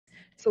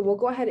So we'll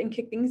go ahead and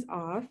kick things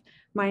off.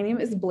 My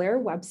name is Blair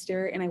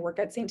Webster, and I work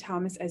at St.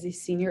 Thomas as a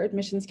senior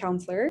admissions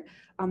counselor.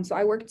 So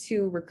I work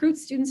to recruit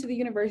students to the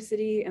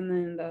university, and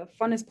then the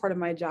funnest part of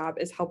my job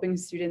is helping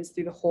students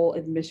through the whole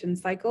admission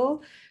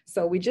cycle.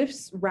 So we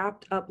just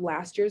wrapped up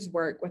last year's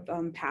work with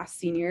past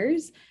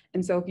seniors.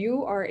 And so if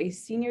you are a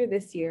senior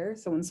this year,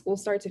 so when school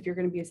starts, if you're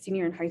going to be a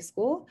senior in high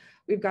school,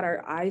 we've got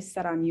our eyes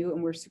set on you,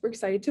 and we're super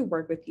excited to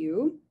work with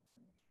you.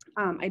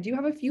 I do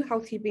have a few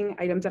housekeeping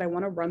items that I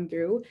want to run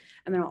through,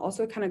 and then I'll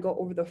also kind of go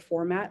over the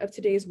format of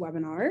today's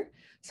webinar.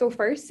 So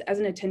first, as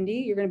an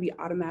attendee, you're going to be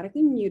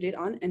automatically muted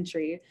on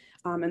entry,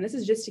 and this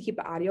is just to keep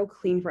the audio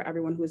clean for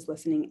everyone who is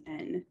listening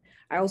in.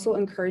 I also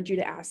encourage you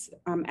to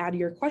add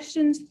your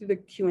questions through the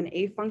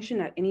Q&A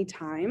function at any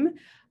time.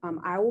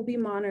 I will be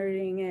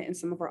monitoring it, and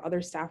some of our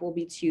other staff will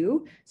be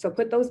too. So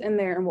put those in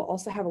there, and we'll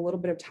also have a little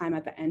bit of time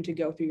at the end to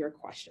go through your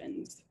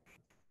questions.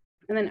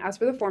 And then as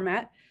for the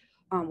format,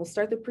 we'll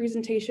start the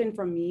presentation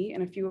from me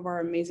and a few of our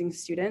amazing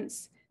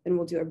students. Then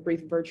we'll do a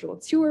brief virtual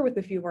tour with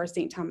a few of our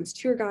St. Thomas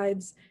tour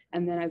guides.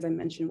 And then, as I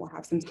mentioned, we'll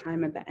have some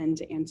time at the end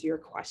to answer your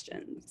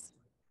questions.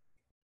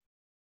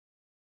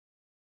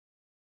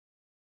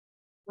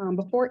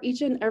 Before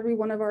each and every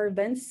one of our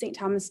events, St.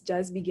 Thomas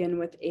does begin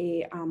with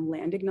a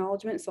land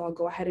acknowledgement. So I'll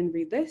go ahead and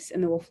read this,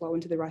 and then we'll flow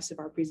into the rest of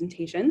our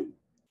presentation.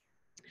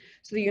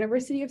 So the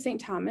University of St.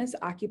 Thomas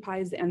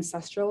occupies the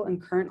ancestral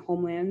and current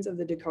homelands of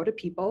the Dakota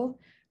people,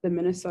 the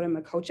Minnesota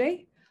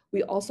Makoche.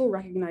 We also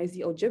recognize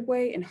the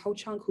Ojibwe and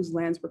Ho-Chunk, whose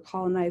lands were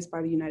colonized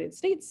by the United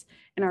States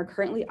and are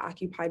currently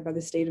occupied by the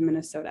state of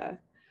Minnesota.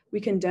 We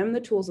condemn the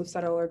tools of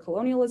settler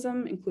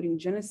colonialism, including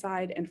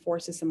genocide and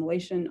forced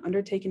assimilation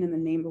undertaken in the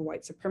name of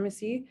white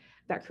supremacy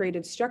that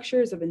created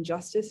structures of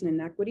injustice and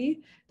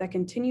inequity that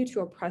continue to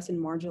oppress and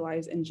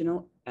marginalize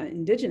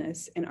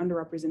indigenous and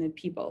underrepresented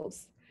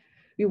peoples.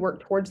 We work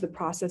towards the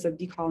process of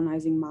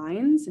decolonizing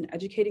minds and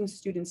educating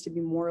students to be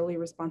morally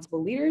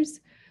responsible leaders,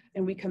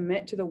 and we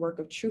commit to the work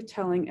of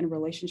truth-telling and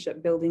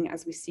relationship building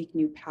as we seek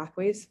new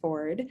pathways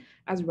forward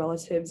as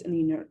relatives in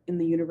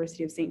the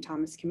University of St.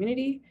 Thomas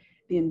community,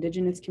 the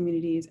Indigenous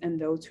communities, and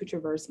those who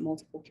traverse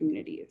multiple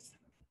communities.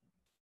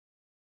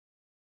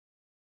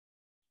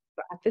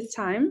 So at this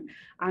time,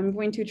 I'm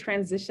going to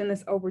transition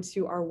this over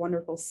to our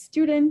wonderful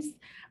students,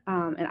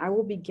 and I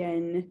will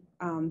begin.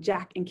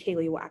 Jack and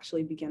Kaylee will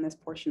actually begin this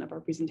portion of our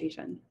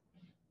presentation.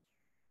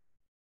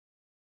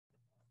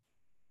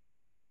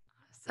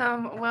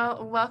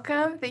 Well,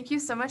 welcome. Thank you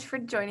so much for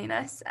joining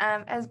us.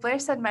 As Blair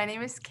said, my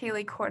name is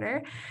Kaylee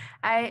Corder.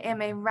 I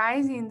am a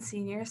rising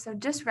senior, so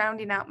just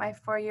rounding out my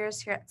 4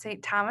 years here at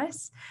St.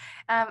 Thomas.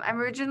 I'm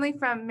originally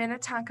from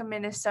Minnetonka,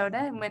 Minnesota,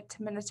 and went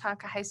to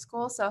Minnetonka High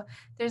School. So if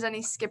there's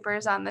any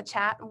skippers on the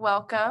chat,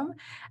 welcome.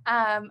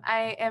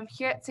 I am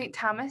here at St.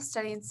 Thomas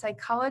studying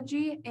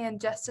psychology and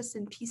justice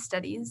and peace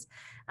studies,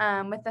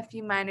 with a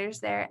few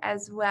minors there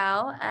as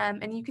well.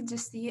 And you can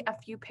just see a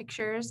few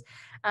pictures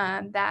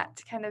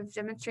that kind of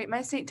demonstrate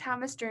my St.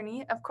 Thomas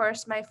journey. Of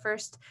course, my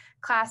first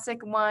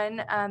classic one,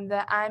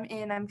 that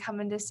I'm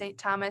coming to St.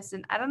 Thomas.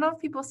 And I don't know if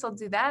people still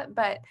do that,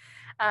 but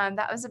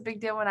that was a big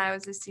deal when I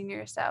was a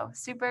senior. So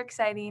super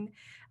exciting.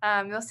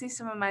 You'll see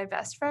some of my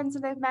best friends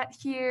that I've met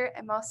here.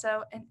 I'm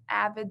also an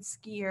avid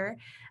skier.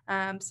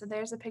 So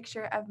there's a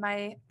picture of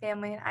my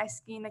family and I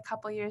skiing a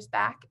couple years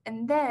back.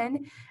 And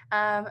then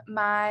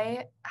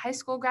my high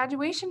school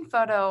graduation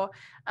photo.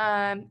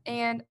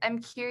 And I'm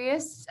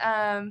curious,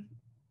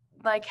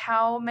 like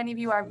how many of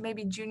you are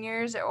maybe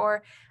juniors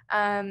or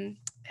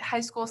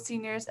high school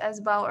seniors as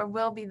well, or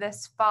will be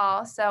this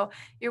fall. So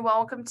you're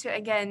welcome to,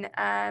 again,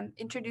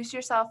 introduce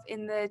yourself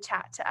in the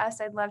chat to us.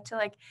 I'd love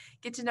to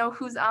get to know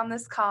who's on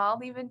this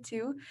call even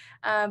too.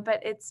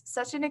 But it's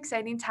such an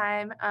exciting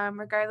time,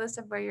 regardless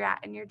of where you're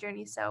at in your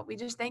journey. So we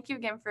just thank you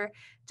again for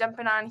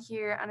jumping on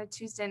here on a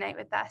Tuesday night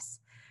with us.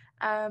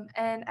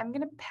 And I'm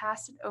going to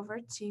pass it over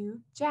to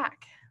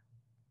Jack.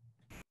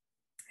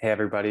 Hey,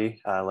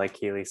 everybody. Like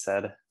Kaylee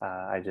said,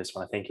 I just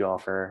want to thank you all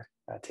for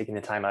taking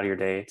the time out of your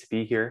day to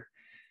be here.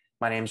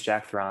 My name is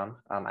Jack Throm.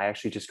 I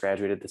actually just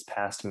graduated this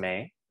past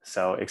May,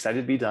 so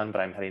excited to be done, but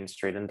I'm heading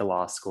straight into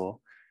law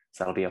school.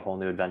 So that'll be a whole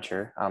new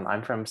adventure.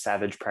 I'm from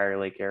Savage Prior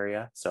Lake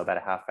area, so about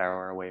a half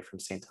hour away from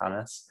St.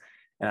 Thomas.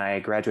 And I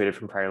graduated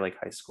from Prior Lake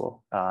High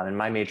School. And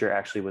my major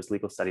actually was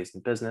legal studies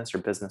and business or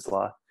business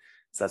law.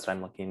 So that's what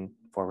I'm looking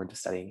forward to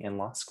studying in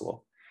law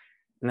school.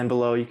 And then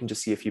below, you can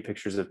just see a few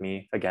pictures of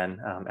me. Again,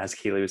 as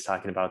Kaylee was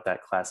talking about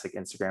that classic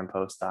Instagram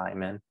post that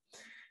I'm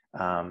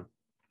in.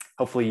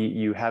 Hopefully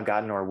you have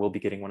gotten or will be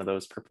getting one of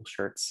those purple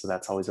shirts. So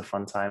that's always a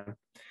fun time.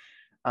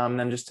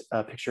 Then just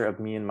a picture of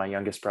me and my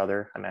youngest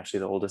brother. I'm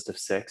actually the oldest of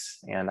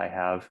 6, and I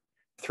have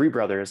 3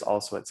 brothers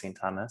also at St.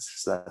 Thomas.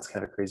 So that's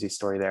kind of a crazy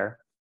story there.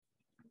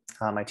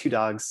 My 2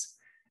 dogs,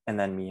 and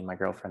then me and my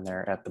girlfriend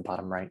there at the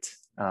bottom right.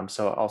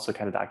 So it also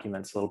kind of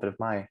documents a little bit of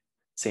my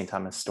St.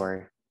 Thomas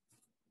story.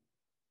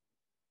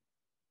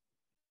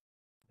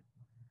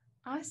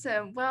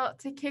 Awesome. Well,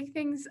 to kick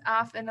things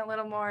off in a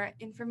little more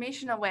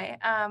informational way,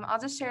 I'll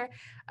just share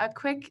a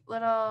quick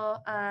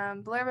little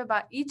blurb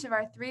about each of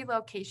our 3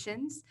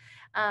 locations.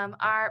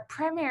 Our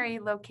primary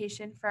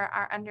location for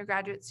our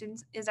undergraduate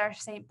students is our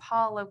St.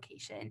 Paul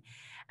location.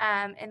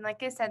 And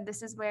like I said,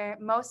 this is where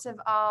most of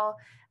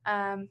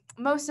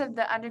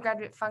the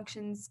undergraduate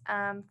functions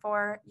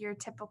for your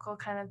typical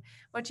kind of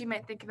what you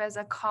might think of as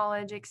a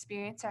college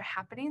experience are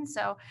happening.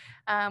 So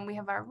we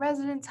have our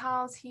residence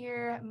halls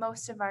here,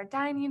 most of our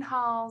dining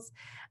halls,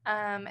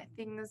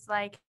 things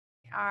like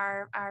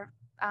our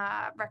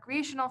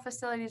recreational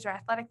facilities or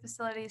athletic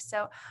facilities.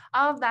 So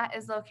all of that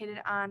is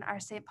located on our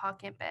St. Paul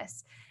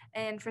campus.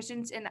 And for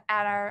students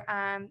at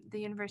our the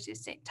University of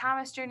St.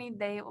 Thomas journey,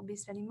 they will be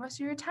spending most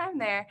of your time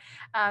there.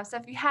 So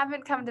if you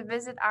haven't come to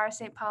visit our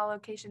St. Paul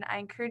location, I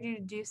encourage you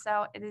to do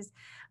so. It is,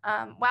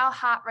 while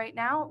hot right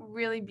now,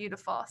 really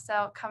beautiful.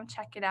 So come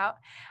check it out.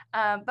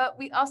 But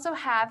we also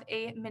have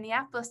a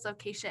Minneapolis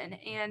location.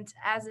 And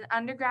as an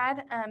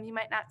undergrad, you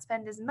might not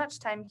spend as much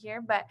time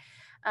here, but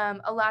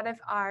a lot of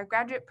our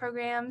graduate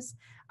programs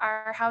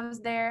are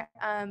housed there.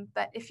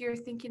 But if you're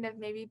thinking of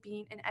maybe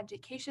being an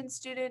education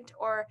student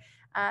or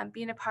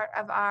being a part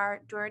of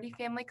our Doherty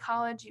Family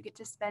College, you get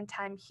to spend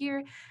time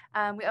here.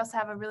 We also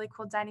have a really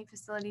cool dining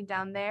facility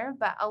down there,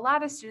 but a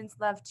lot of students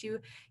love to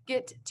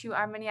get to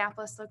our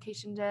Minneapolis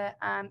location to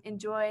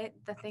enjoy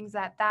the things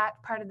that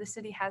part of the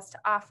city has to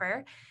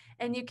offer.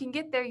 And you can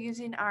get there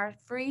using our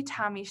free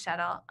Tommy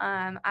shuttle.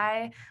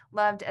 I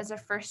loved as a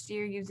first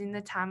year using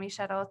the Tommy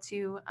shuttle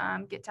to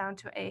get down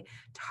to a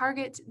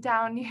Target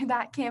down near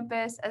that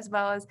campus, as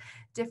well as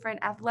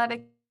different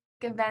athletic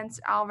events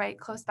all right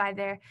close by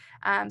there.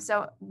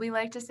 So we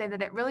like to say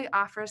that it really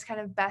offers kind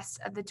of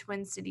best of the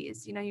Twin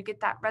Cities. You know, you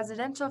get that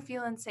residential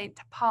feel in St.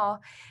 Paul,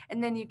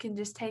 and then you can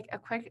just take a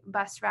quick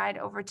bus ride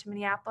over to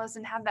Minneapolis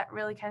and have that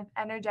really kind of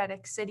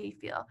energetic city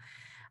feel.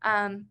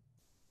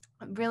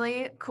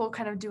 Really cool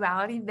kind of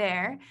duality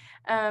there.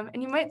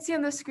 And you might see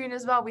on the screen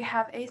as well, we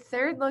have a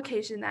third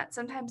location that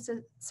sometimes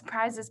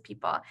surprises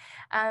people.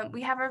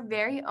 We have our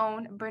very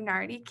own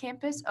Bernardi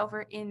campus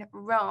over in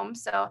Rome.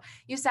 So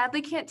you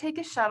sadly can't take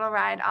a shuttle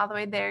ride all the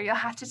way there. You'll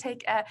have to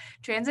take a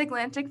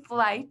transatlantic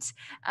flight.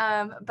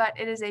 But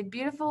it is a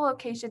beautiful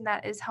location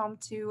that is home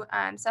to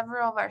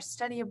several of our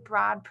study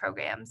abroad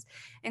programs,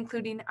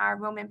 including our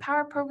Roman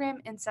Power program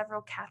and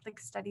several Catholic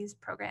Studies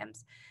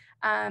programs.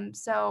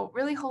 So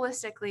really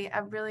holistically,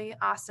 a really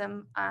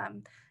awesome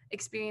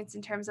experience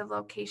in terms of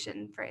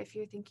location for if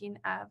you're thinking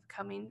of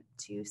coming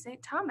to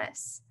St.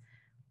 Thomas.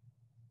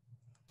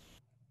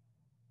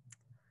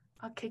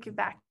 I'll kick it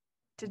back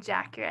to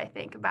Jack here, I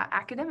think, about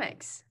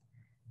academics.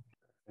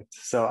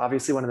 So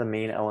obviously one of the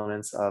main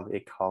elements of a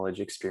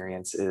college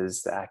experience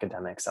is the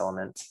academics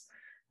element.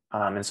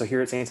 And so here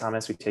at St.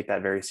 Thomas, we take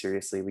that very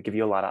seriously. We give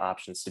you a lot of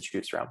options to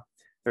choose from.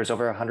 There's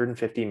over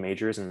 150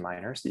 majors and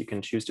minors that you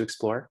can choose to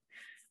explore.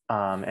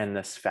 And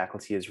this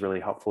faculty is really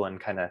helpful in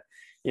kind of,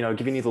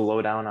 giving you the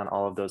lowdown on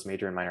all of those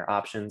major and minor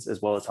options,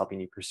 as well as helping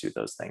you pursue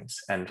those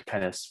things and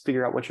kind of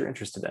figure out what you're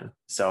interested in.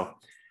 So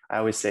I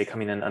always say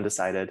coming in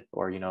undecided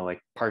or,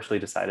 partially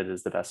decided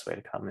is the best way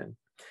to come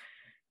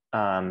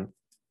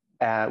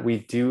in. We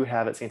do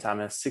have at St.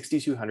 Thomas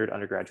 6,200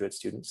 undergraduate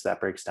students. That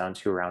breaks down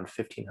to around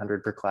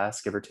 1,500 per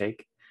class, give or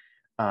take.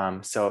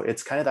 So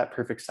it's kind of that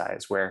perfect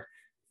size where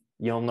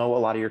you'll know a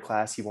lot of your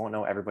class. You won't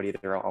know everybody.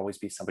 There will always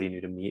be somebody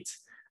new to meet.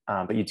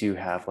 But you do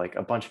have like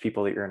a bunch of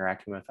people that you're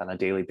interacting with on a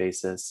daily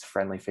basis,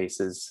 friendly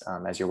faces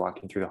as you're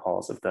walking through the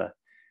halls of the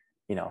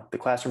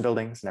classroom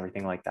buildings and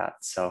everything like that.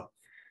 So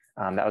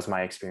that was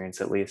my experience,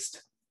 at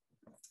least.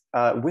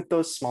 With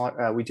those small,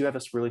 we do have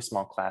a really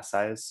small class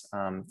size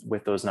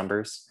with those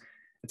numbers.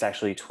 It's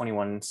actually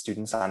 21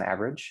 students on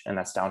average, and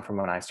that's down from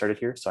when I started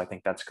here. So I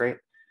think that's great.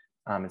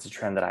 It's a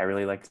trend that I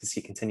really like to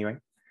see continuing.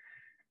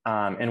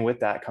 And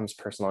with that comes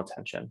personal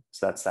attention.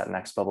 So that's that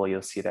next bubble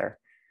you'll see there.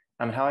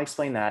 And how I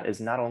explain that is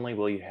not only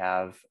will you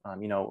have, a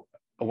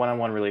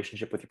one-on-one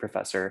relationship with your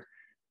professor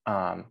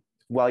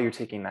while you're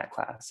taking that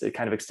class, it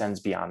kind of extends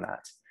beyond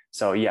that.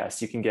 So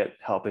yes, you can get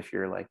help if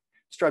you're like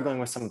struggling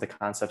with some of the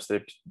concepts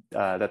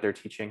that they're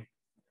teaching,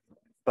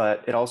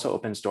 but it also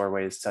opens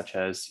doorways such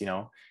as,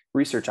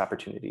 research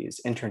opportunities,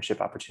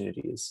 internship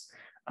opportunities.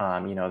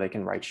 They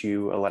can write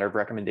you a letter of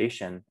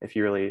recommendation if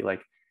you really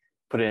like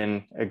put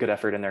in a good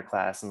effort in their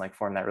class and like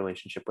form that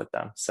relationship with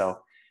them. So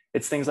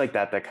it's things like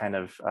that that kind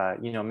of,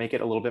 make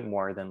it a little bit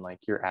more than like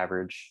your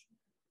average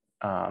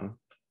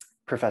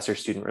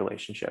professor-student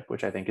relationship,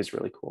 which I think is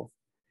really cool.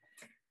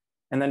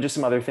 And then just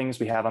some other things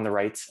we have on the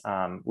right.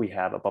 We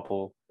have a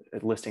bubble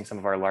listing some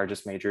of our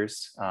largest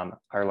majors.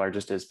 Our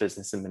largest is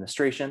business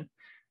administration,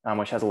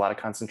 which has a lot of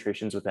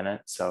concentrations within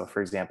it. So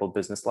for example,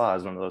 business law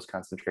is one of those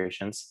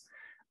concentrations,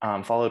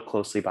 followed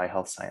closely by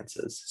health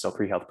sciences, so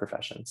pre-health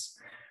professions.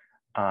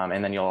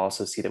 And then you'll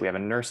also see that we have a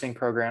nursing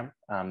program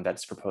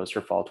that's proposed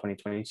for fall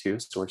 2022.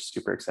 So we're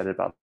super excited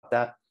about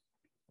that.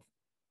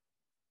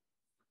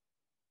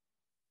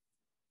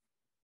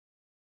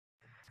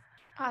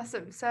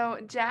 Awesome. So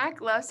Jack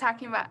loves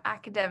talking about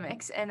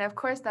academics, and of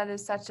course, that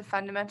is such a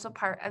fundamental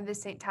part of the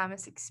St.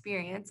 Thomas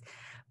experience.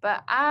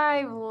 But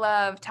I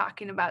love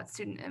talking about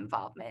student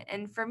involvement.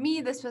 And for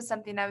me, this was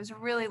something I was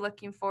really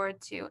looking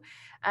forward to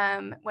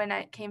when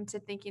I came to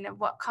thinking of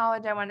what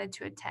college I wanted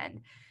to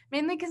attend.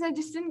 Mainly because I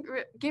just didn't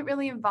get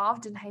really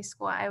involved in high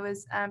school. I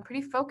was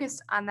pretty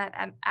focused on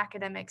that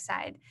academic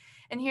side.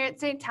 And here at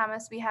St.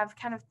 Thomas, we have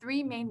kind of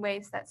three main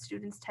ways that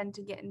students tend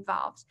to get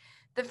involved.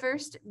 The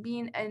first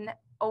being in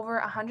over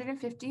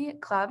 150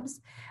 clubs.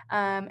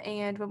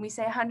 And when we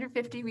say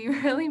 150, we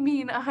really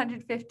mean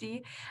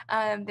 150.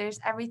 There's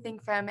everything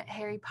from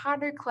Harry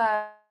Potter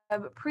Club,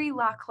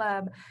 pre-law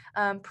club,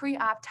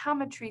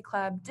 pre-optometry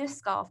club,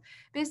 disc golf,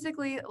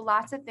 basically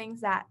lots of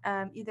things that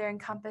either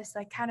encompass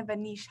like kind of a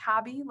niche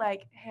hobby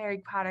like Harry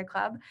Potter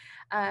Club,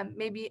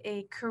 maybe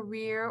a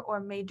career or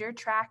major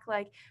track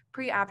like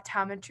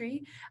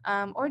pre-optometry,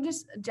 or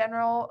just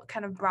general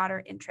kind of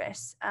broader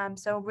interests.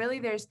 So really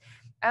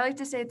I like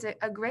to say it's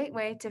a great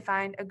way to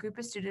find a group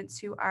of students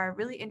who are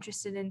really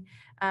interested in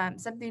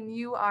something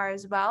you are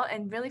as well,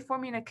 and really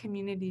forming a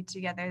community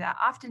together that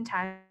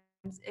oftentimes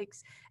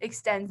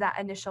extends that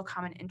initial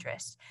common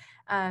interest.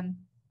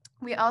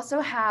 We also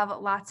have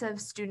lots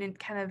of student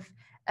kind of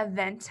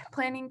event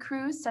planning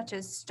crews such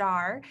as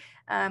STAR,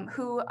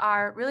 who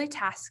are really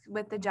tasked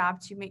with the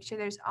job to make sure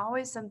there's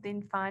always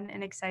something fun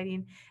and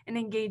exciting and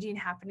engaging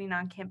happening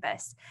on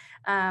campus.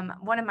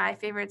 One of my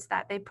favorites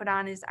that they put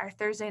on is our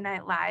Thursday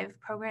Night Live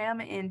program,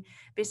 and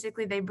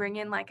basically they bring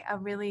in like a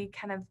really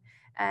kind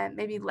of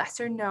maybe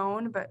lesser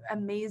known but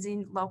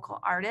amazing local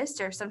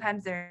artist, or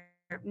sometimes they're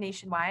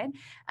nationwide,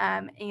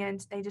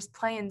 and they just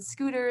play in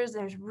scooters.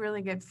 There's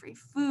really good free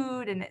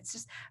food, and it's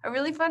just a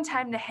really fun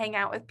time to hang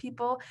out with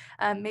people,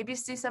 maybe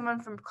see someone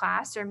from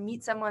class or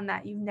meet someone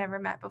that you've never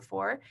met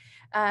before,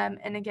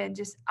 and again,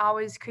 just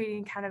always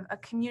creating kind of a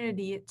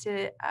community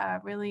to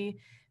really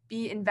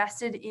be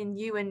invested in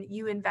you and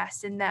you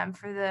invest in them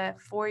for the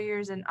 4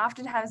 years and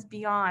oftentimes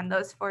beyond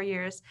those 4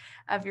 years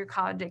of your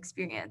college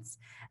experience.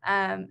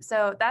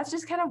 So that's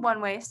just kind of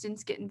one way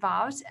students get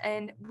involved.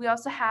 And we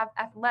also have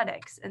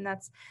athletics, and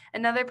that's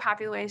another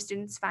popular way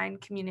students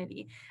find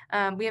community.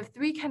 We have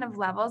three kind of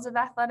levels of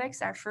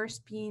athletics, our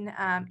first being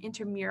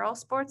intramural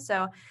sports.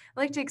 So I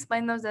like to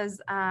explain those as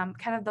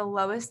kind of the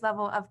lowest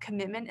level of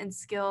commitment and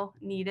skill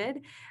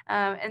needed.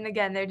 And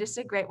again, they're just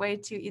a great way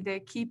to either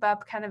keep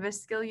up kind of a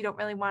skill you don't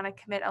really want to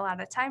commit a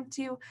lot of time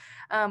to,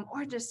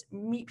 or just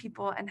meet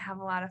people and have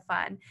a lot of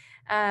fun.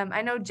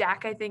 I know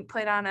Jack, I think,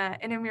 played on an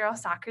intramural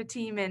soccer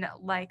team and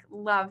like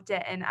loved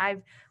it. And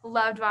I've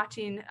loved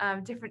watching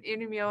different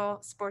intramural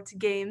sports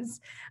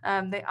games.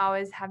 They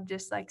always have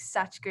just like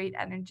such great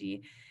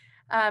energy.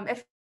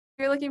 If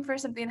you're looking for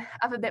something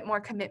of a bit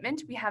more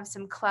commitment, we have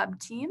some club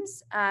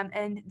teams,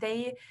 and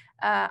they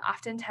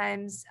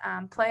oftentimes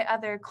play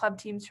other club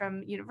teams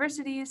from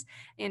universities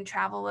and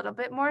travel a little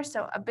bit more.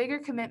 So a bigger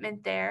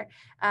commitment there,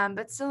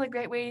 but still a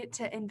great way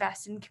to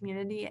invest in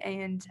community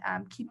and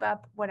keep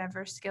up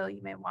whatever skill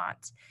you may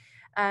want.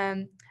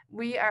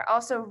 We are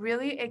also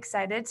really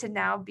excited to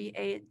now be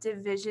a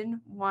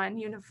Division I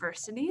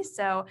university.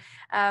 So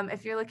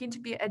if you're looking to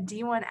be a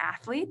D1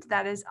 athlete,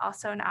 that is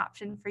also an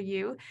option for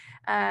you.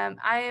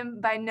 I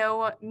am by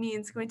no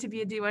means going to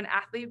be a D1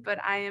 athlete,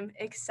 but I am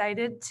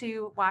excited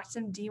to watch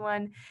some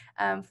D1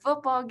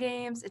 football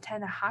games,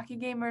 attend a hockey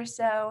game or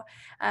so,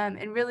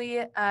 and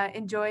really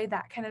enjoy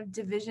that kind of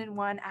Division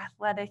I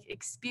athletic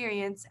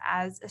experience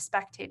as a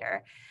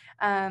spectator.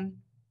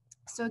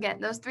 So again,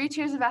 those three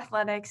tiers of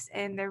athletics,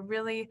 and they're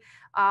really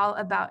all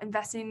about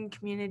investing in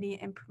community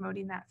and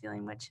promoting that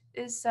feeling, which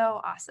is so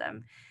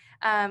awesome.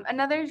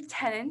 Another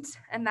tenet,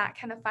 and that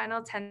kind of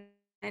final tenet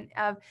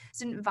of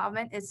student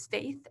involvement, is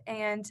faith.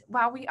 And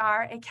while we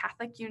are a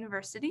Catholic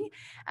university,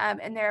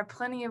 and there are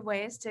plenty of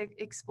ways to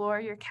explore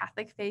your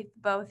Catholic faith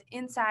both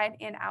inside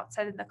and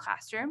outside of the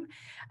classroom,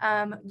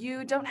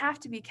 you don't have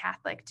to be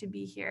Catholic to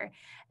be here.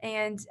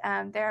 And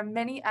there are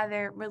many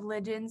other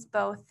religions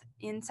both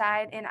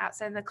inside and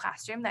outside of the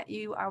classroom that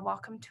you are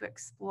welcome to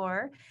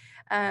explore.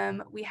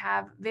 We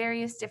have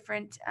various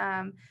different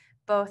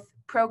both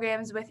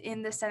programs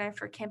within the Center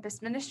for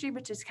Campus Ministry,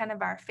 which is kind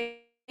of our faith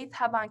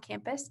hub on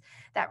campus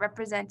that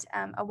represent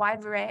a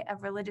wide array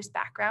of religious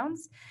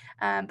backgrounds.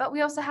 But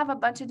we also have a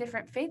bunch of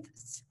different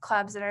faith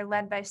clubs that are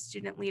led by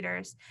student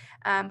leaders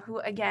who,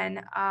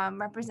 again,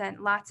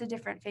 represent lots of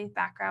different faith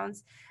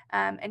backgrounds.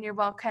 And you're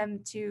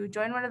welcome to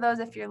join one of those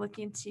if you're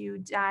looking to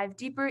dive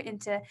deeper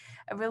into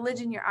a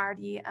religion you're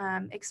already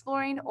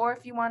exploring, or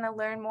if you want to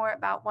learn more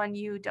about one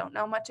you don't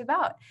know much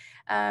about.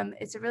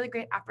 It's a really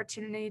great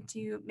opportunity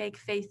to make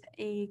faith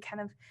a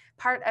kind of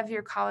part of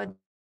your college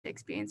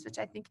experience, which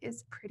I think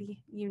is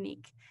pretty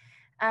unique.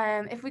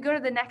 If we go to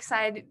the next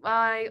slide,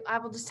 I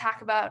will just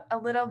talk about a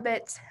little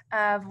bit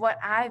of what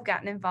I've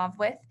gotten involved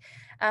with.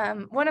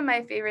 One of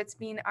my favorites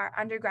being our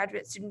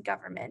undergraduate student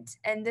government.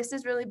 And this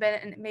has really been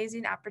an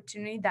amazing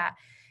opportunity that,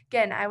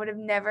 again, I would have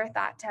never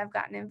thought to have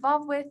gotten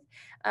involved with,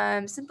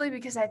 simply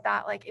because I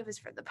thought like it was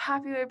for the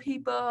popular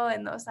people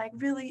and those like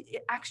really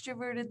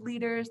extroverted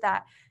leaders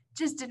that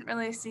just didn't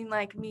really seem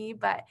like me,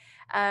 but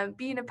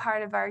being a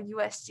part of our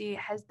USG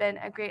has been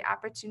a great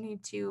opportunity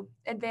to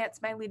advance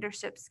my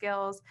leadership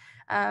skills,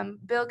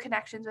 build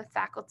connections with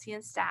faculty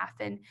and staff,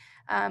 and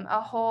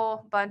a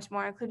whole bunch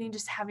more, including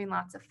just having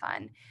lots of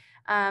fun.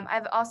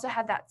 I've also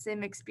had that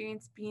same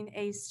experience being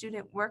a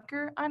student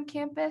worker on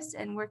campus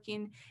and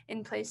working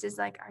in places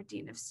like our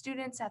Dean of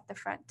Students at the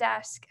front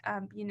desk,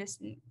 being a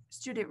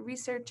student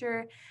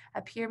researcher,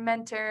 a peer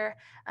mentor,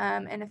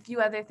 and a few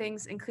other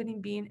things,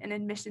 including being an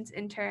admissions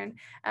intern,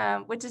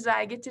 which is why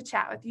I get to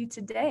chat with you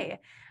today.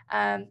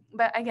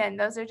 But again,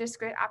 those are just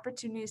great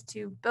opportunities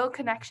to build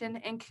connection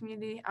and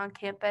community on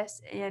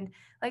campus. And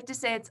I like to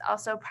say it's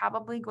also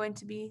probably going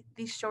to be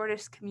the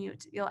shortest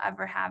commute you'll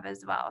ever have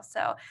as well.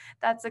 So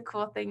that's a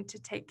cool thing to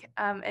take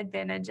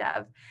advantage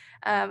of.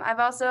 I've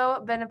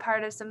also been a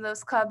part of some of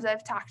those clubs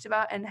I've talked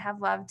about and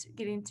have loved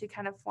getting to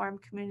kind of form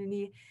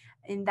community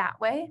in that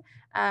way.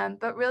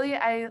 But really,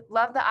 I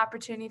love the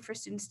opportunity for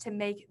students to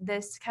make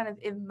this kind of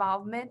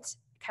involvement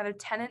kind of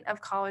tenet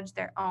of college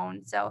their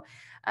own. So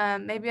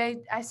maybe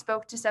I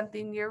spoke to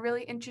something you're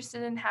really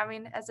interested in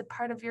having as a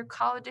part of your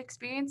college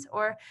experience,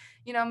 or,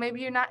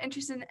 maybe you're not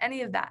interested in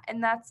any of that,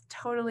 and that's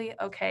totally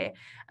okay.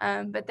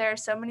 But there are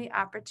so many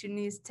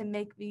opportunities to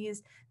make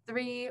these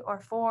 3 or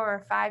 4 or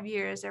 5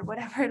 years or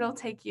whatever it'll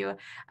take you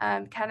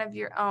kind of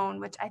your own,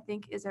 which I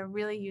think is a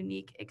really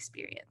unique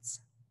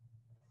experience.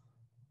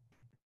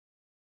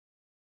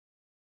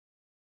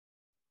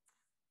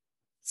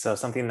 So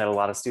something that a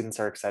lot of students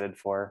are excited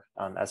for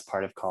as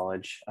part of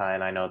college,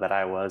 and I know that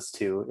I was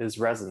too, is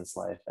residence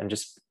life and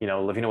just,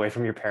 living away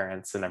from your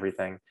parents and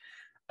everything.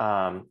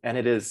 And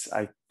it is,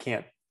 I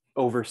can't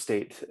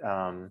overstate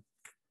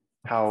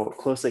how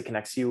closely it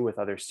connects you with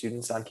other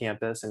students on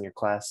campus and your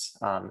class,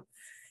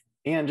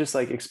 and just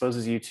like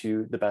exposes you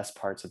to the best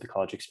parts of the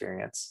college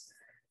experience.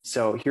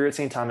 So here at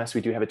St. Thomas,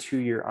 we do have a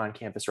 2-year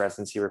on-campus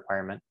residency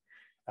requirement,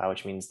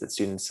 which means that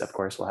students, of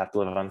course, will have to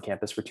live on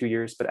campus for 2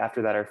 years, but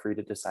after that are free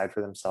to decide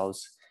for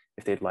themselves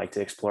if they'd like to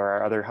explore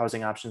our other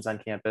housing options on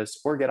campus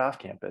or get off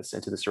campus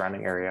into the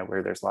surrounding area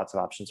where there's lots of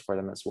options for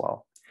them as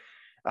well.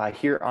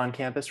 Here on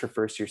campus for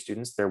first-year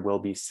students, there will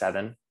be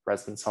 7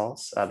 residence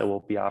halls that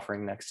we'll be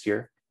offering next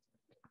year.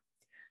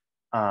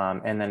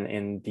 And then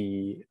in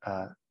the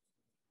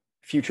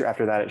future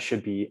after that, it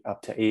should be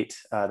up to 8,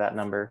 that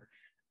number.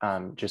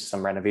 Just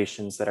some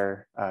renovations that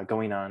are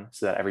going on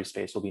so that every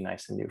space will be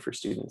nice and new for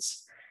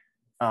students.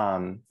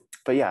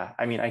 But yeah,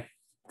 I mean, I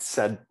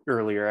said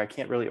earlier, I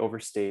can't really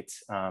overstate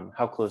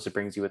how close it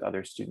brings you with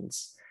other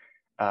students.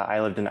 I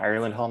lived in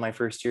Ireland Hall my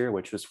first year,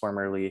 which was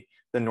formerly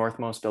the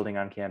northmost building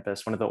on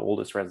campus, one of the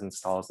oldest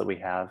residence halls that we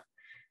have.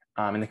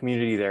 And the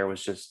community there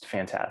was just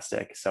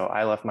fantastic. So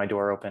I left my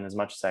door open as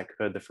much as I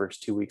could the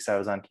first 2 weeks I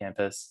was on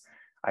campus.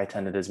 I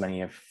attended as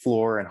many of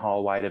floor and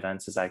hall-wide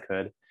events as I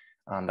could.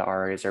 The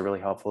RAs are really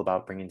helpful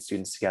about bringing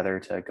students together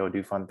to go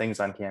do fun things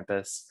on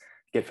campus,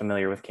 get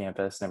familiar with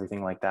campus and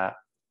everything like that.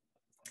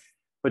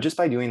 But just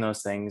by doing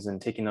those things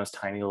and taking those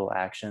tiny little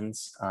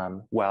actions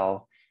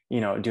while,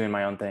 doing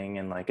my own thing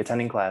and like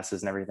attending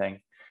classes and everything,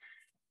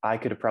 I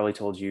could have probably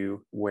told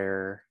you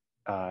where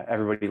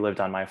everybody lived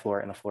on my floor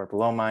and the floor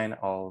below mine,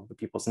 all the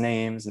people's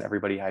names and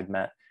everybody I'd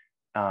met.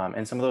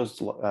 And some of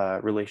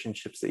those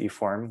relationships that you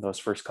form those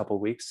first couple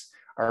of weeks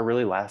are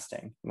really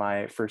lasting.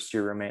 My first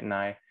year roommate and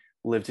I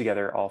lived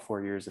together all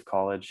 4 years of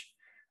college.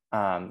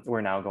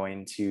 We're now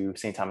going to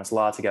St. Thomas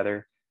Law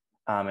together,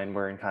 and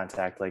we're in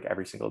contact like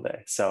every single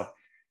day. So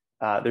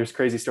there's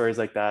crazy stories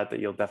like that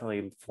you'll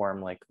definitely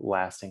form like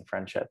lasting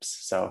friendships.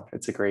 So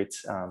it's a great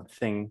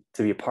thing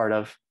to be a part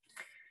of.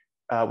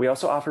 We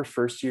also offer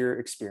first year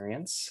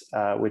experience,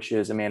 which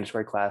is a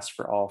mandatory class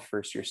for all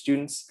first year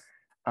students.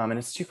 And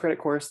it's a 2-credit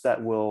course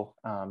that will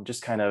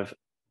just kind of,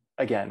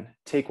 again,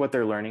 take what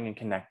they're learning and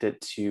connect it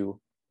to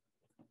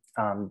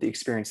the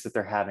experience that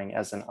they're having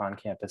as an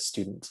on-campus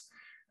student.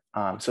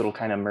 So it'll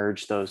kind of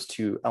merge those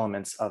 2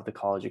 elements of the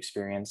college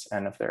experience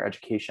and of their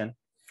education.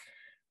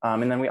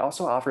 And then we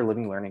also offer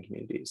living learning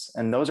communities,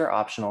 and those are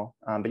optional,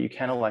 but you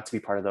can elect to be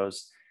part of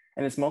those.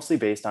 And it's mostly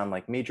based on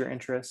like major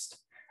interest.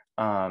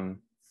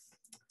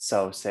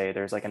 So say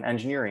there's like an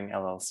engineering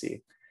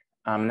LLC.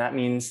 And that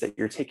means that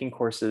you're taking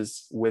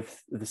courses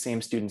with the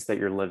same students that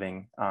you're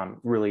living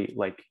really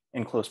like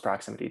in close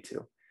proximity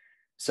to.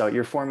 So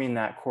you're forming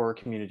that core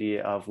community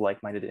of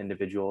like-minded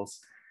individuals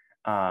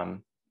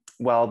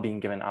while being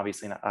given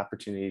obviously an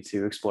opportunity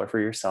to explore for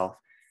yourself,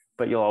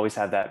 but you'll always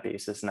have that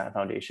basis and that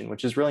foundation,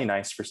 which is really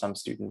nice for some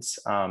students.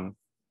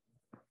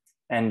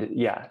 And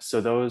yeah, so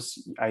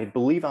those, I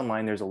believe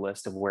online there's a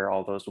list of where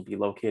all those will be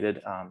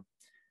located.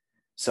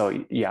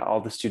 So yeah,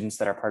 all the students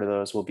that are part of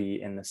those will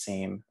be in the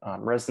same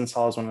residence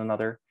hall as one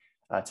another,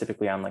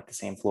 typically on like the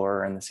same floor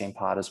or in the same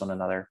pod as one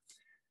another.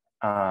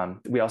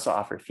 We also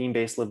offer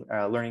theme-based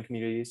learning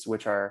communities,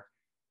 which are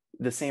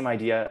the same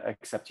idea,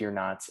 except you're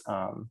not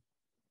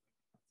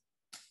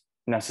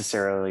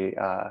necessarily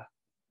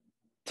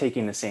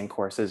taking the same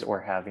courses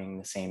or having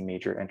the same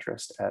major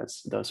interest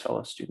as those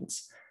fellow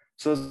students.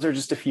 So those are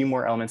just a few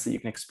more elements that you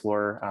can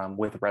explore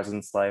with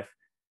residence life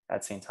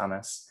at St.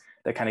 Thomas.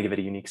 that kind of give it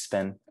a unique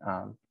spin.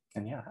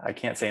 And yeah, I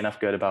can't say enough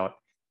good about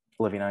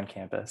living on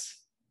campus.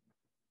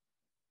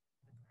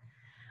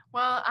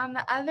 Well, on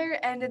the other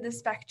end of the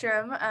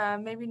spectrum,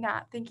 maybe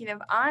not thinking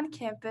of on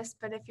campus,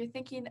 but if you're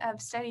thinking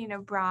of studying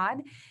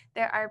abroad,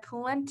 there are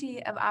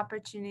plenty of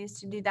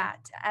opportunities to do that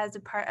as a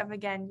part of,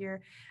 again,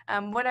 your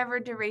whatever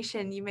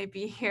duration you may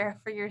be here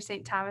for your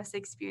St. Thomas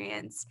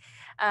experience.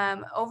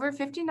 Over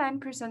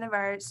 59% of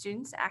our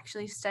students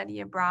actually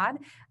study abroad,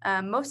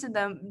 most of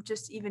them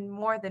just even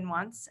more than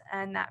once,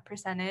 and that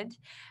percentage.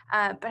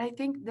 But I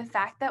think the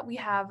fact that we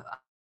have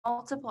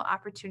multiple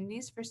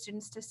opportunities for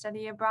students to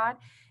study abroad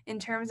in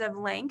terms of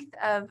length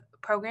of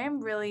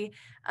program really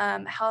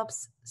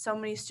helps so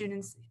many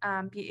students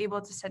be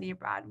able to study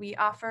abroad. We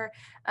offer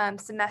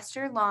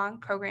semester-long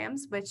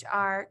programs, which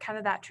are kind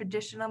of that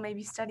traditional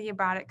maybe study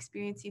abroad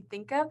experience you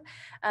think of,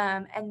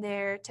 and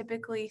they're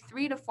typically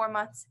 3 to 4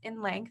 months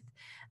in length.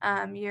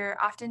 You're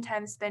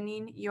oftentimes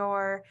spending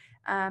your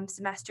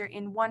semester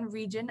in one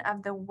region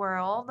of the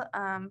world,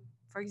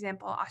 for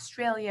example,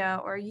 Australia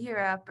or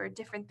Europe or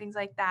different things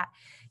like that,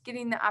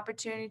 getting the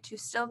opportunity to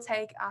still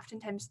take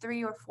oftentimes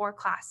 3 or 4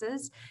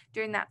 classes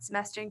during that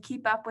semester and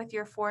keep up with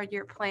your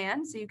 4-year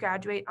plan so you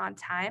graduate on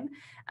time,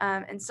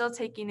 and still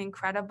taking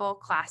incredible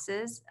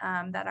classes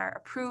that are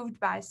approved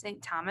by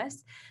St.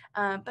 Thomas.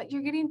 But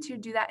you're getting to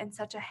do that in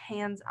such a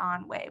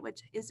hands-on way,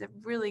 which is a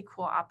really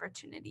cool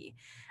opportunity.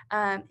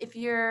 If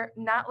you're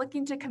not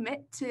looking to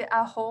commit to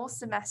a whole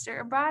semester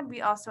abroad,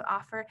 we also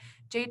offer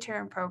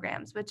J-term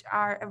programs, which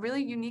are a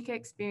really unique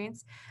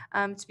experience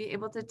to be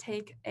able to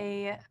take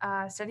a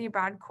study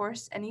abroad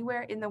course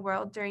anywhere in the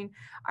world during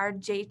our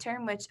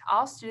J-term, which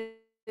all students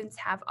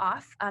have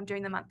off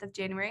during the month of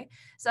January.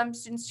 Some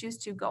students choose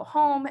to go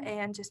home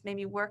and just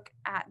maybe work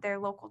at their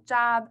local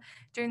job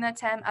during that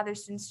time. Other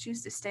students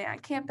choose to stay on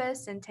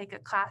campus and take a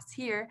class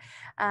here.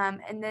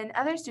 And then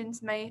other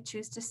students may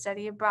choose to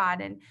study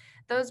abroad. And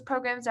those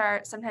programs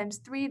are sometimes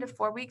 3 to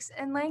 4 weeks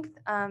in length,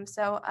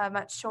 so a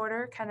much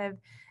shorter kind of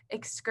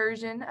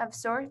excursion of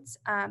sorts,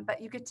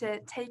 but you get to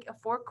take a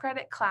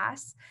 4-credit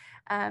class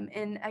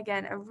in,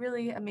 again, a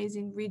really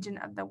amazing region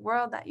of the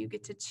world that you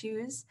get to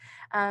choose,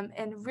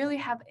 and really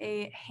have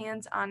a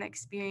hands-on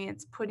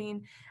experience,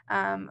 putting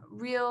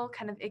real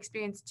kind of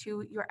experience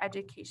to your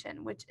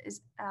education, which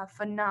is a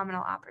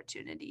phenomenal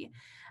opportunity.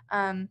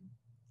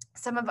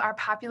 Some of our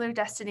popular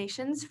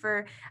destinations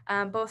for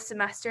both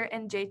semester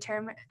and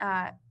J-term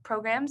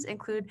programs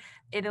include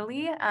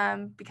Italy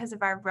because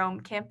of our Rome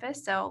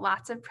campus. So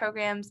lots of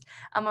programs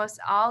almost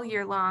all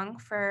year long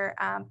for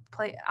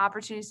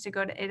opportunities to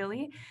go to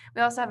Italy.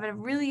 We also have a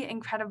really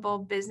incredible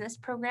business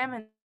program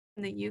in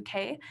the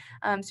UK.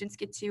 Students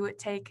get to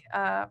take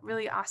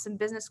really awesome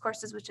business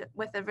courses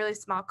with a really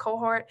small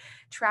cohort,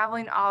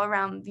 traveling all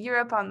around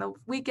Europe on the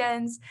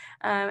weekends,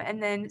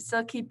 and then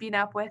still keeping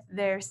up with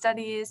their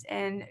studies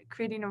and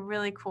creating a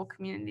really cool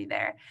community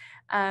there.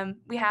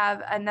 We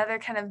have another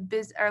kind of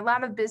a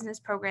lot of business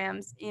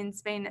programs in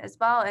Spain as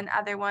well, and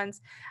other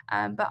ones,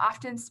 but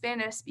often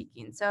Spanish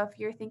speaking. So if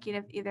you're thinking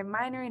of either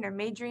minoring or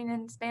majoring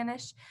in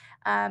Spanish,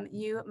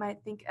 you might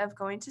think of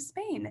going to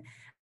Spain.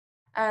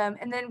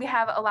 And then we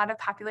have a lot of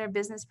popular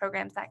business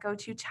programs that go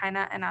to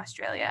China and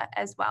Australia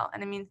as well.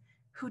 And I mean,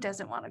 who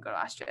doesn't want to go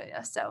to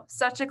Australia? So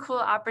such a cool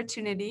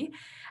opportunity.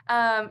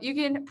 You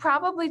can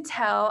probably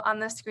tell on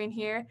the screen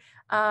here.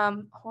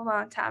 Hold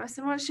on, Thomas,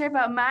 I want to share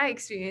about my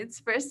experience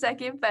for a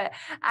second, but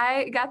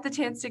I got the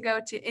chance to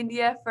go to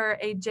India for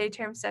a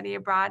J-term study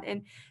abroad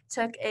and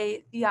took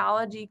a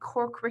theology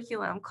core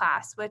curriculum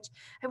class, which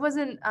I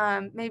wasn't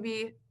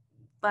maybe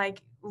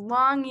like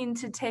longing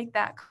to take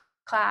that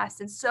class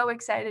and so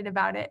excited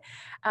about it.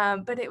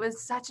 But it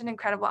was such an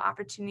incredible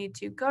opportunity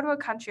to go to a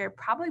country I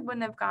probably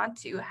wouldn't have gone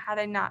to had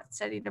I not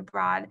studied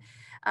abroad,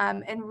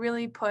 and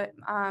really put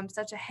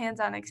such a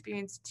hands-on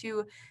experience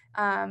to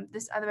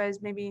this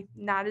otherwise maybe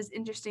not as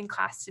interesting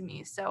class to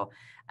me. So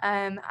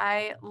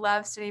I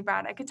love studying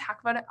abroad. I could talk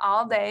about it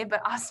all day,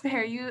 but I'll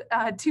spare you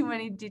too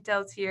many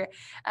details here.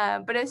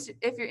 But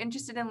if you're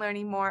interested in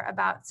learning more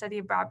about study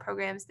abroad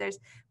programs, there's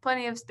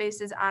plenty of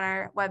spaces on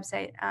our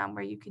website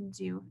where you can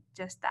do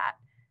just that.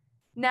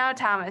 Now,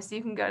 Thomas,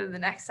 you can go to the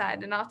next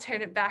slide, and I'll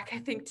turn it back, I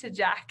think, to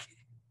Jack.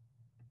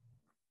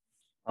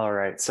 All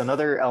right, so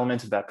another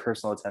element of that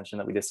personal attention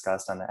that we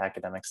discussed on the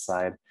academic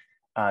side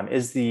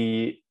is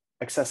the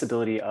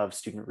accessibility of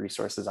student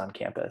resources on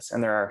campus.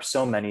 And there are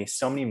so many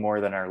more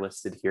than are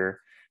listed here,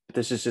 but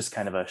this is just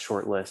kind of a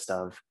short list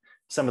of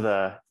some of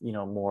the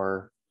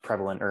more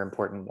prevalent or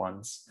important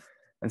ones.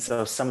 And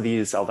so some of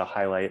these I'll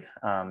highlight.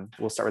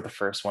 We'll start with the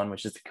first one,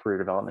 which is the Career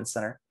Development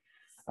Center.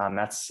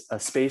 That's a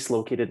space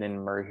located in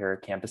Murray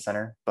Herrick Campus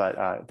Center,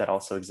 but that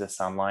also exists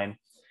online.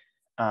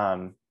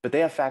 But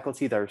they have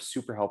faculty that are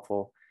super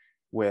helpful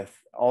with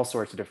all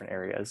sorts of different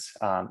areas.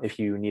 If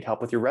you need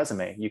help with your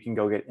resume, you can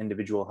go get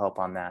individual help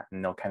on that,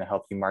 and they'll kind of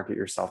help you market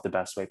yourself the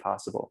best way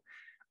possible.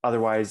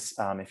 Otherwise,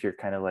 if you're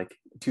kind of like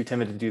too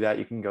timid to do that,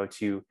 you can go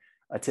to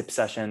a tip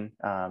session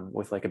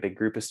with like a big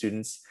group of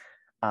students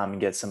and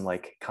get some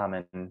like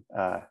common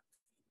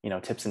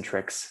tips and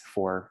tricks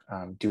for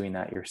doing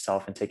that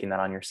yourself and taking that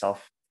on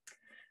yourself.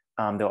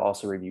 They'll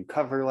also review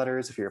cover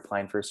letters if you're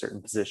applying for a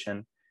certain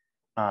position.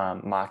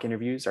 Mock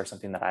interviews are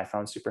something that I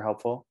found super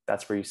helpful.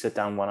 That's where you sit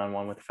down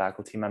one-on-one with a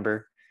faculty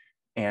member,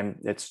 and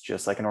it's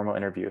just like a normal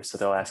interview. So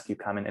they'll ask you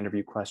common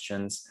interview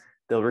questions.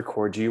 They'll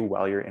record you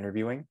while you're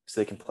interviewing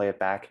so they can play it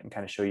back and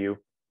kind of show you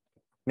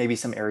maybe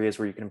some areas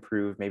where you can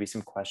improve, maybe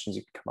some questions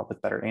you can come up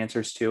with better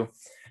answers to.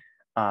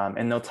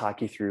 And they'll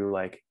talk you through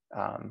like,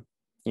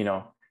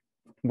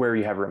 where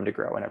you have room to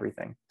grow and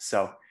everything.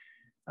 So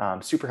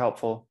super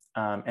helpful.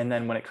 And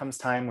then when it comes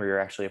time where you're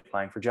actually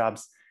applying for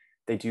jobs,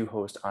 they do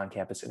host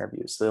on-campus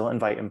interviews. So they'll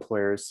invite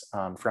employers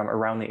from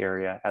around the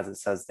area, as it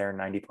says there,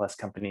 90+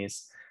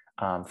 companies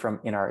from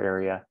in our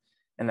area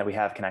and that we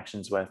have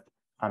connections with,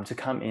 to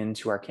come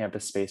into our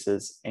campus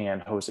spaces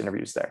and host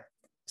interviews there.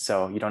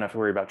 So you don't have to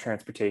worry about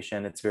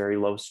transportation. It's very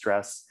low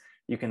stress.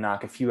 You can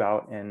knock a few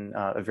out in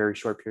a very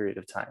short period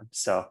of time.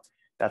 So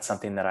that's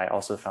something that I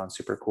also found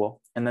super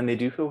cool. And then they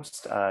do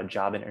host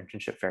job and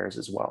internship fairs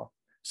as well.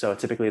 So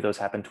typically those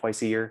happen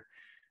twice a year.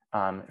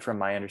 From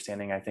my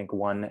understanding, I think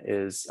one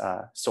is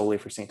solely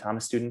for St.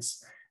 Thomas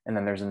students. And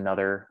then there's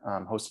another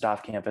hosted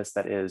off campus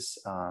that is,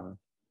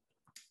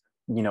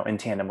 in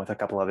tandem with a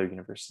couple other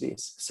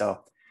universities. So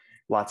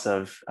lots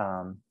of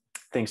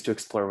things to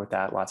explore with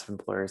that, lots of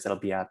employers that'll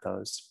be at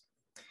those.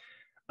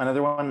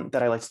 Another one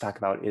that I like to talk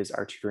about is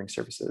our tutoring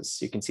services.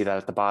 You can see that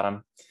at the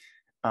bottom.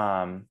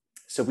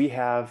 So we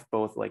have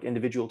both like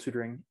individual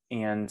tutoring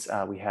and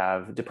we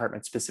have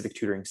department specific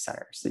tutoring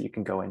centers that you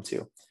can go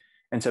into.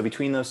 And so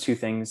between those two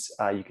things,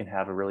 you can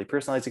have a really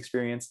personalized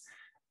experience,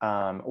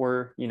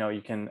 or,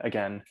 you can,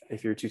 again,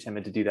 if you're too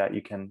timid to do that,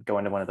 you can go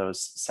into one of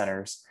those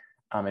centers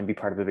and be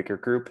part of a bigger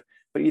group.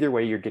 But either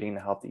way, you're getting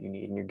the help that you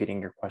need and you're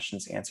getting your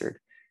questions answered.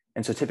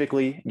 And so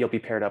typically you'll be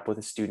paired up with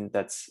a student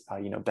that's,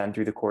 been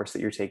through the course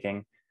that you're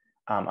taking,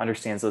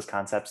 understands those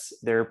concepts.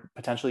 They're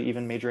potentially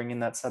even majoring in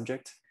that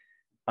subject.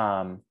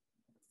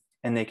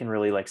 And they can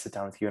really like sit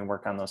down with you and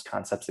work on those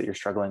concepts that you're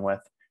struggling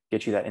with,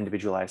 get you that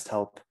individualized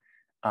help,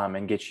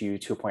 and get you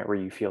to a point where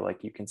you feel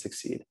like you can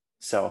succeed.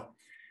 So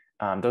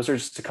those are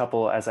just a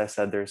couple. As I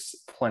said, there's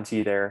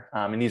plenty there.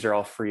 And these are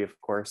all free, of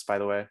course, by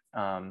the way.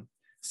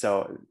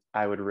 So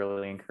I would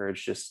really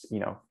encourage just,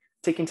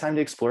 taking time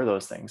to explore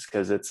those things,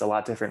 because it's a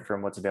lot different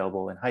from what's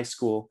available in high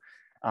school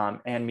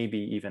and maybe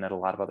even at a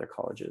lot of other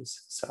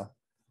colleges. So.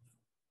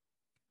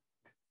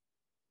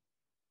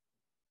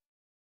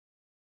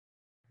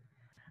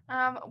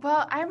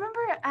 Well, I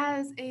remember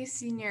as a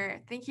senior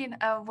thinking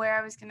of where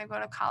I was going to go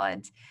to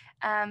college.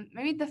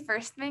 Maybe the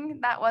first thing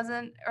that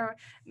wasn't, or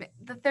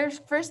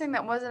first thing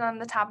that wasn't on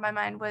the top of my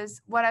mind was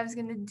what I was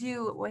going to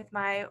do with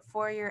my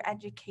 4-year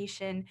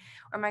education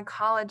or my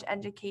college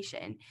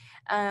education.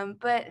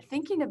 But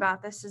thinking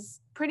about this is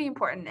pretty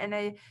important. And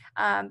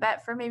I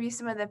bet for maybe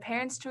some of the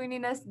parents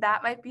joining us,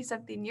 that might be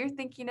something you're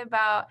thinking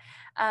about.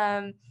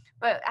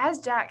 But as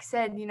Jack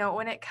said,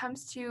 when it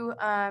comes to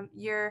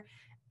your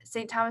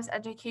St. Thomas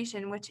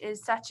education, which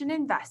is such an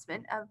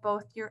investment of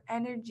both your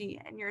energy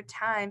and your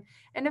time,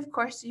 and of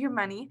course your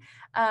money,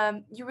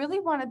 you really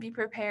want to be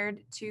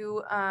prepared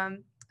to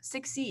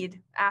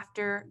succeed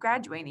after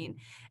graduating.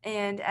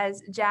 And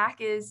as Jack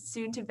is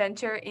soon to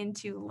venture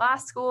into law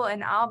school,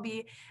 and I'll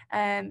be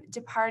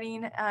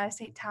departing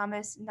St.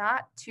 Thomas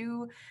not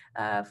too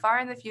far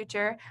in the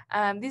future,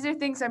 these are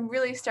things I'm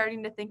really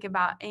starting to think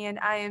about. And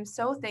I am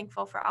so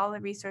thankful for all the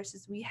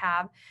resources we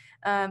have.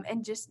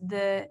 And just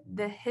the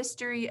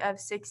history of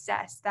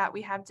success that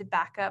we have to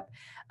back up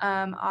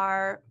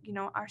our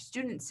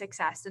student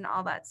success and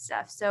all that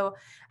stuff. So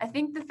I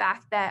think the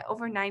fact that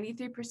over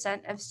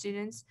 93% of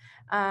students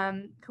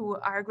who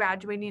are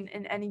graduating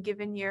in any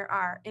given year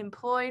are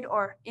employed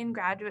or in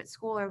graduate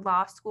school or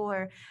law school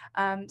or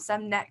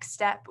some next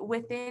step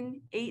within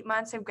 8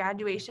 months of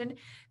graduation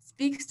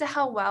speaks to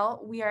how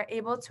well we are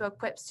able to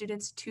equip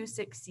students to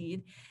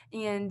succeed.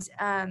 And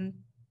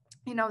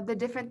the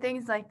different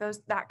things like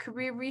that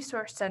career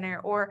resource center,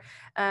 or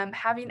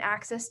having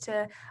access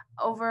to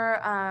over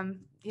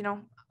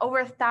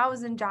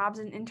 1,000 jobs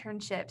and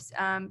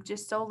internships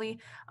just solely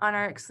on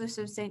our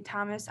exclusive St.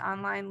 Thomas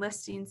online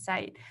listing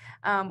site,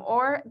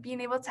 or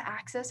being able to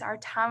access our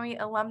TAMI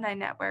alumni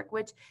network,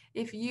 which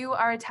if you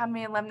are a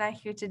TAMI alumni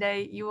here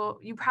today,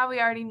 you probably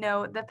already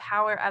know the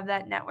power of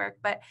that network,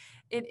 but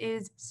it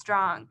is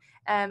strong.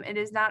 It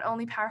is not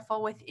only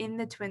powerful within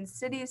the Twin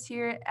Cities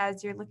here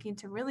as you're looking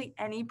to really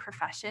any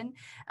profession,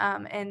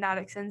 and that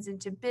extends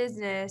into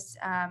business,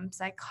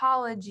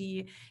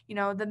 psychology,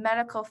 the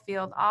medical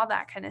field, all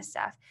that kind of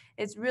stuff.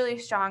 It's really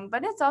strong,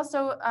 but it's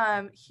also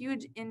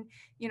huge in,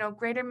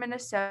 greater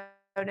Minnesota,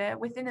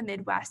 within the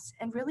Midwest,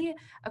 and really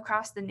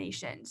across the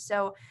nation.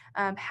 So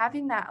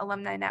having that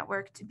alumni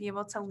network to be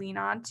able to lean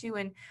on to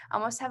and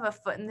almost have a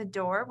foot in the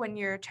door when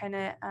you're trying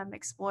to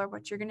explore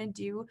what you're going to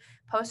do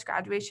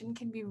post-graduation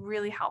can be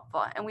really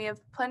helpful. And we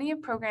have plenty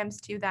of programs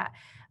too that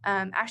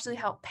actually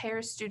help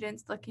pair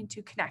students looking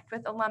to connect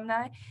with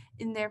alumni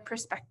in their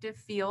prospective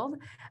field,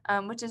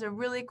 which is a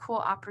really cool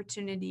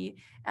opportunity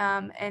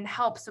and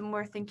helps when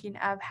we're thinking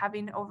of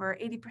having over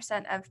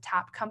 80% of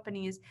top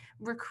companies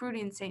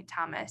recruiting St.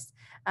 Thomas.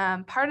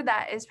 Part of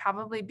that is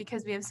probably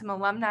because we have some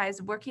alumni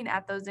working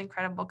at those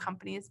incredible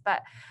companies,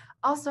 but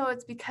also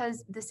it's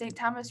because the St.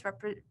 Thomas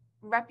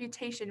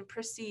reputation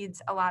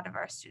precedes a lot of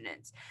our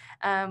students.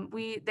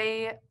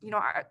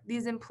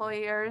 These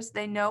employers,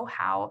 they know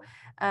how,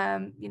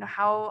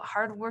 how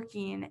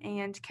hardworking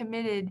and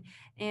committed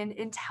and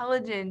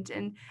intelligent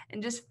and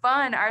just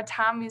fun our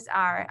Tommies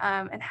are,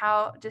 and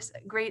how just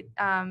great,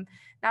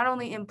 not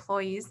only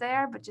employees they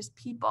are, but just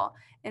people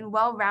and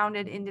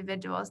well-rounded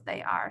individuals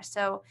they are.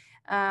 So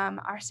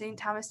our St.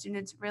 Thomas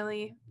students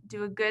really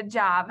do a good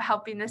job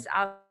helping us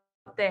out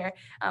there.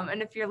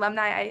 And if you're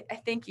alumni,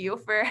 I thank you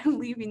for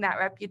leaving that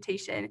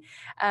reputation.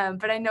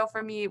 But I know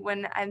for me,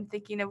 when I'm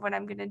thinking of what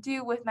I'm going to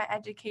do with my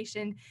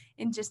education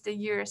in just a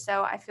year or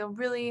so, I feel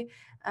really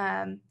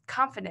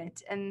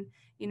confident and,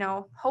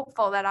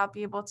 hopeful that I'll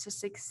be able to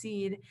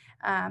succeed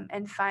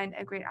and find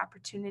a great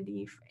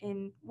opportunity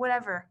in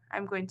whatever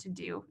I'm going to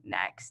do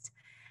next.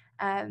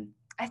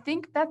 I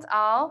think that's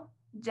all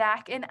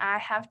Jack and I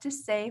have to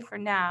say for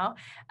now.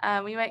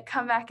 We might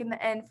come back in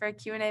the end for a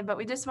Q&A, but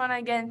we just want to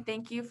again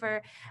thank you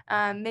for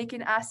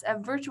making us a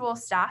virtual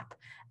stop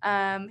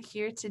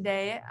here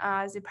today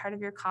as a part of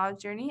your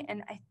college journey.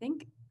 And I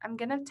think I'm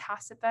going to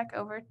toss it back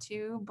over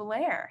to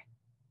Blair.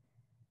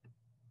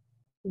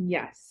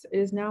 Yes, it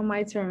is now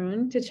my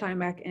turn to chime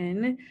back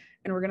in,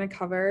 and we're going to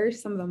cover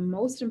some of the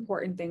most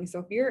important things. So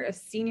if you're a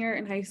senior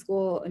in high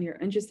school and you're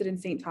interested in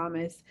St.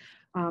 Thomas,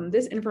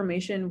 this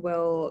information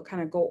will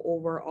kind of go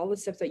over all the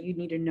steps that you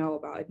need to know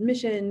about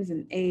admissions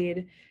and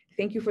aid.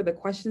 Thank you for the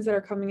questions that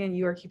are coming in.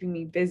 You are keeping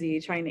me busy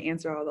trying to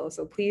answer all those.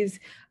 So please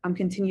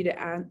continue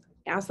to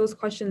ask those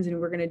questions, and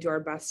we're going to do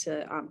our best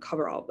to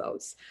cover all of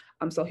those.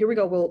 So here we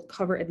go. We'll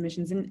cover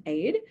admissions and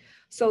aid.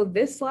 So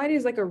this slide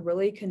is like a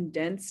really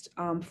condensed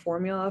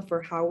formula for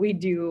how we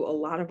do a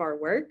lot of our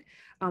work.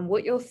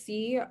 What you'll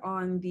see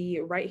on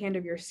the right hand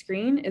of your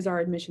screen is our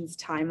admissions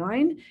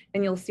timeline,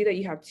 and you'll see that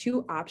you have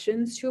two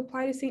options to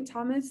apply to St.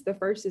 Thomas. The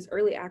first is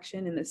early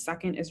action, and the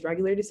second is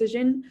regular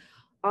decision.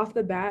 Off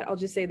the bat, I'll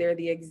just say they're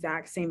the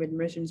exact same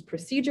admissions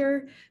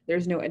procedure.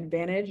 There's no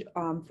advantage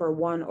for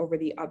one over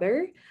the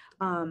other,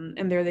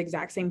 and they're the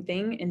exact same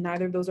thing, and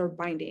neither of those are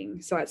binding.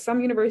 So at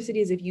some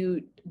universities, if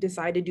you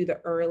decide to do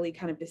the early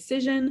kind of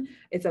decision,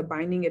 it's a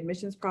binding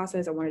admissions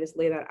process. I want to just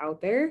lay that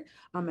out there.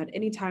 At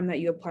any time that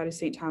you apply to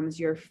St. Thomas,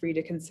 you're free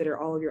to consider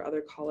all of your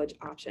other college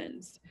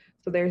options.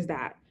 So there's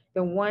that.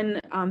 The one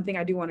thing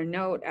I do want to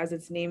note, as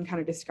its name kind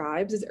of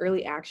describes, is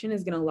early action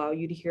is going to allow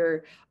you to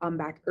hear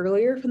back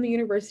earlier from the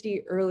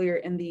university, earlier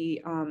in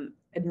the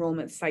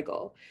enrollment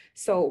cycle.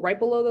 So right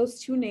below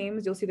those two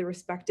names, you'll see the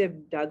respective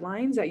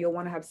deadlines that you'll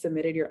want to have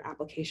submitted your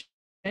application.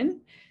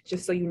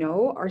 Just so you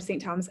know, our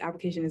St. Thomas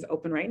application is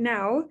open right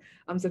now.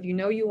 So if you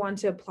know you want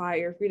to apply,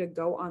 you're free to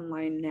go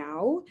online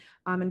now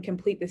and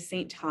complete the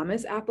St.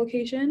 Thomas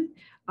application.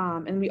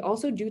 And we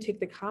also do take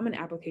the common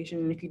application.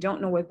 And if you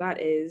don't know what that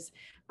is,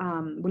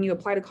 when you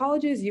apply to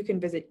colleges, you can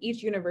visit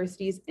each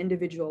university's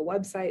individual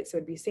website. So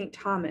it'd be St.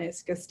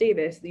 Thomas,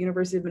 Gustavus, the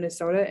University of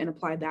Minnesota, and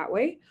apply that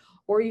way.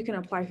 Or you can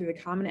apply through the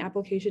common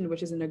application,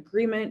 which is an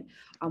agreement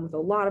with a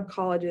lot of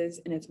colleges,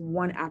 and it's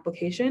one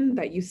application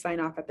that you sign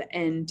off at the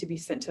end to be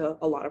sent to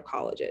a lot of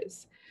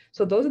colleges.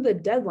 So those are the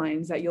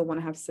deadlines that you'll want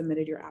to have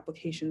submitted your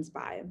applications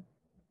by.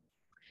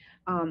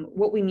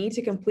 What we need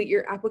to complete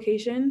your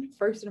application,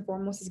 first and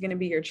foremost, is going to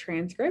be your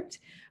transcript.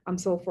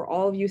 So for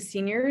all of you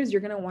seniors,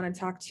 you're going to want to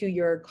talk to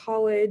your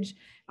college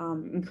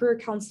and career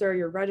counselor,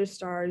 your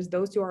registrars,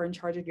 those who are in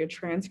charge of your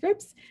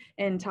transcripts,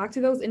 and talk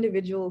to those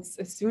individuals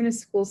as soon as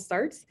school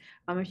starts.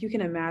 If you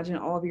can imagine,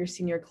 all of your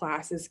senior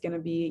class is going to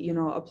be,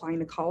 applying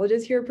to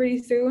colleges here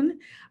pretty soon.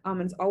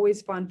 It's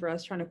always fun for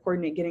us trying to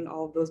coordinate getting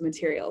all of those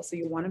materials. So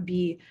you want to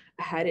be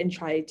ahead and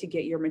try to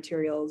get your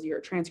materials, your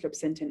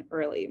transcripts sent in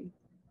early.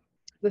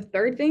 The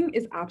third thing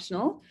is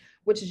optional,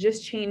 which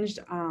just changed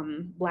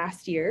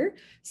last year.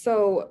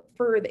 So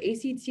for the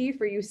ACT,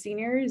 for you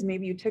seniors,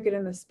 maybe you took it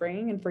in the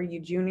spring, and for you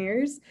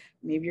juniors,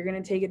 maybe you're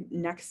going to take it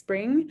next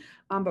spring.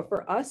 But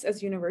for us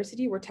as a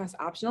university, we're test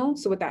optional.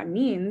 So what that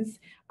means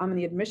in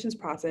the admissions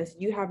process,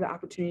 you have the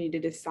opportunity to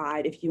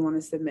decide if you want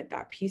to submit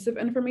that piece of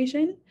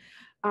information.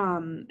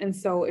 And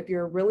so if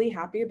you're really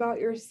happy about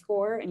your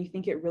score and you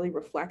think it really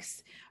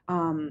reflects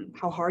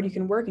how hard you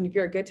can work, and if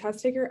you're a good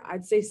test taker,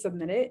 I'd say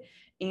submit it.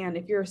 And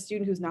if you're a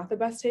student who's not the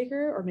best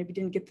taker, or maybe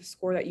didn't get the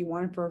score that you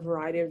wanted for a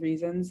variety of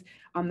reasons,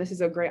 this is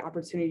a great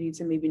opportunity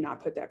to maybe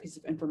not put that piece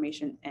of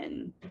information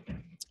in.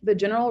 The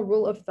general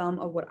rule of thumb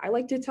of what I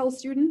like to tell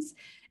students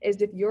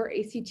is if your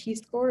ACT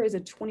score is a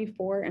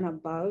 24 and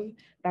above,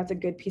 that's a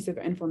good piece of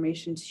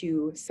information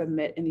to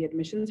submit in the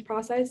admissions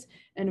process.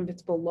 And if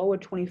it's below a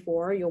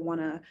 24, you'll want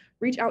to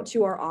reach out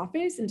to our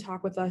office and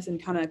talk with us and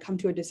kind of come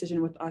to a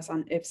decision with us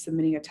on if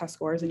submitting a test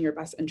score is in your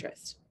best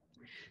interest.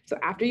 So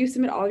after you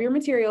submit all of your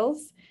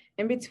materials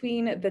In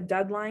between the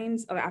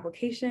deadlines of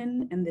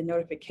application and the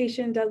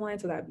notification deadline,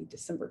 so that would be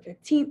December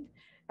 15th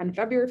and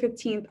February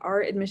 15th,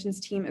 our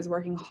admissions team is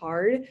working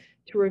hard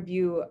to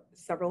review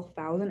several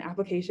thousand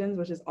applications,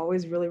 which is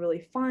always really, really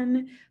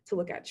fun to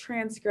look at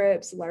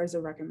transcripts, letters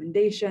of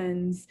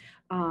recommendations,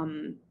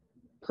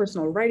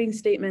 personal writing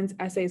statements,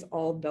 essays,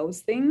 all of those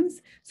things.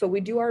 So we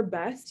do our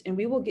best and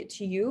we will get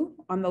to you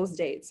on those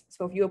dates.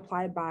 So if you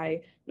apply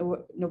by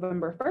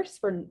November 1st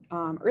for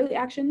early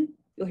action,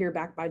 you'll hear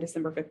back by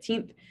December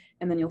 15th,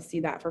 and then you'll see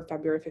that for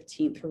February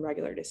 15th for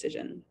regular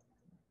decision.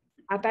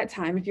 At that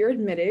time, if you're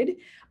admitted,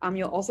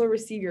 you'll also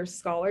receive your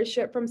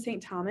scholarship from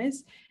St.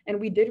 Thomas. And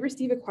we did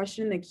receive a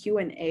question in the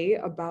Q&A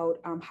about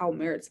how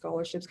merit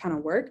scholarships kind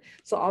of work.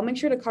 So I'll make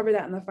sure to cover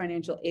that in the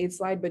financial aid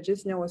slide, but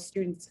just know a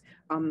student's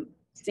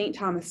St.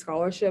 Thomas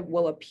scholarship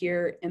will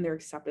appear in their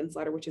acceptance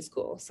letter, which is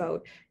cool.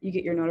 So you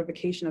get your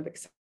notification of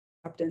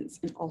acceptance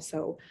and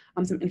also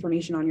some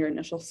information on your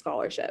initial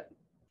scholarship.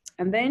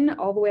 And then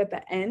all the way at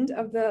the end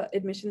of the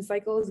admission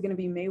cycle is going to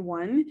be May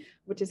 1,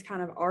 which is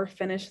kind of our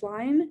finish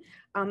line.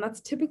 That's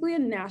typically a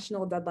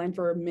national deadline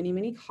for many,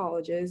 many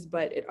colleges,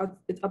 but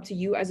it's up to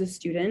you as a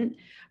student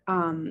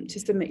to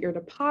submit your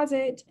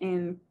deposit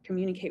and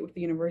communicate with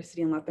the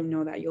university and let them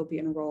know that you'll be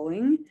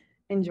enrolling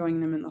and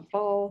joining them in the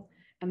fall.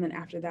 And then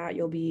after that,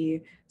 you'll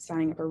be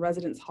signing up for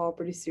residence hall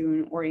pretty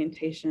soon,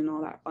 orientation,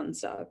 all that fun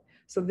stuff.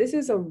 So this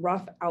is a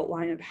rough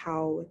outline of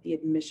how the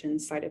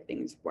admissions side of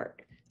things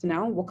work. So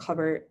now we'll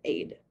cover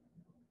aid.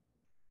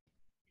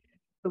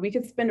 So we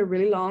could spend a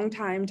really long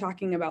time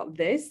talking about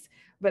this,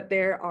 but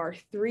there are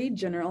 3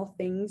 general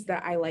things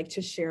that I like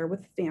to share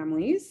with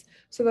families.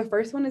 So the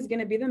first one is going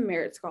to be the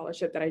merit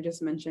scholarship that I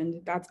just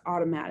mentioned. That's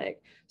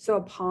automatic. So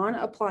upon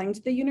applying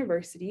to the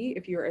university,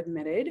 if you're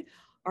admitted,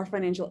 our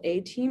financial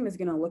aid team is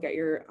going to look at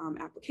your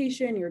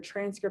application, your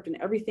transcript, and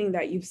everything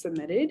that you've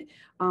submitted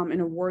and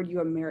award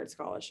you a merit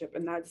scholarship.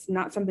 And that's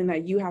not something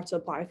that you have to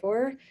apply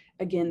for.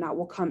 Again, that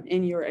will come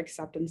in your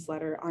acceptance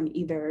letter on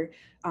either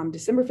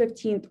December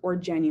 15th or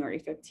January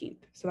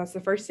 15th. So that's the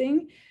first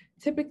thing.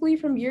 Typically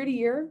from year to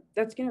year,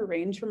 that's going to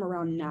range from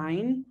around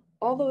 9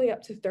 all the way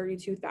up to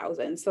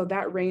 32,000. So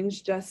that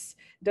range just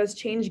does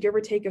change, give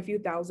or take a few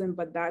thousand,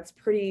 but that's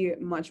pretty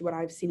much what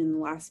I've seen in the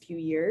last few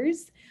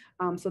years.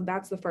 So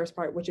that's the first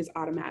part, which is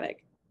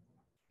automatic.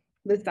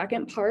 The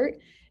second part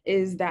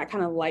is that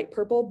kind of light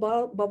purple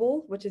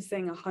bubble, which is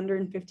saying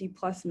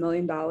 $150+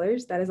 million.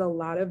 That is a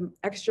lot of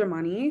extra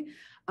money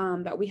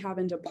that we have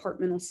in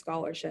departmental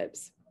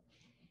scholarships.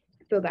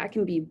 So that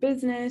can be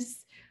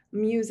business,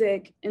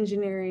 music,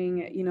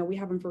 engineering, we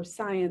have them for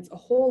science, a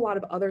whole lot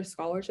of other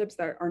scholarships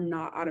that are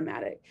not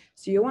automatic.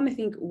 So you want to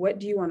think, what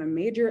do you want to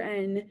major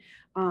in?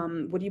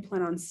 What do you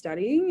plan on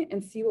studying?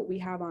 And see what we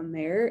have on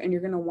there. And you're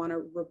going to want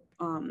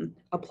to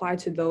apply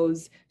to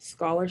those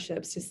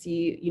scholarships to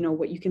see,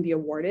 what you can be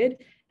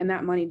awarded. And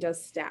that money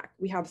does stack.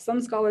 We have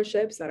some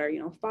scholarships that are,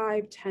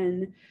 5,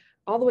 10,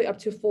 all the way up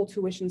to full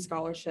tuition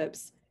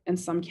scholarships in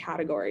some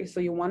category. So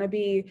you want to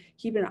be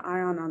keeping an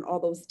eye on all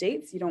those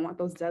dates. You don't want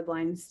those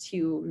deadlines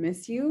to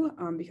miss you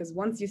because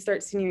once you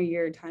start senior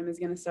year, time is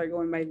going to start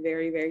going by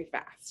very, very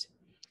fast.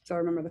 So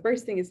remember, the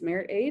first thing is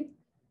merit aid,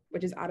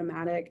 which is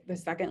automatic. The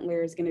second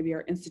layer is going to be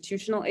our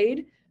institutional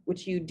aid,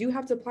 which you do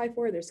have to apply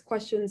for. There's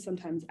questions,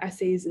 sometimes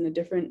essays, and the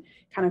different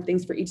kind of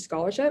things for each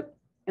scholarship.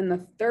 And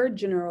the third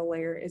general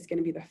layer is going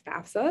to be the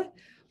FAFSA,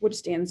 which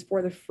stands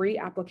for the Free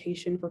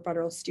Application for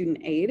Federal Student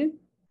Aid.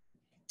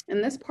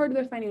 And this part of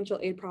the financial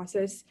aid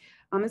process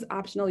is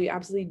optional. You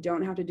absolutely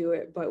don't have to do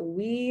it, but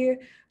we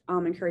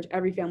encourage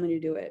every family to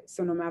do it.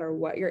 So no matter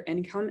what your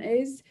income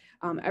is,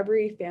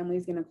 every family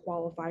is going to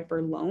qualify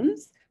for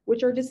loans,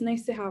 which are just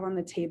nice to have on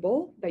the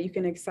table, that you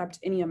can accept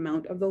any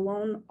amount of the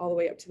loan all the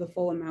way up to the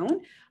full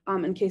amount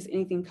in case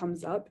anything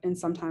comes up. And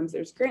sometimes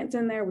there's grants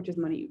in there, which is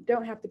money you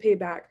don't have to pay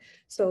back.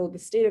 So the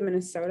state of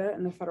Minnesota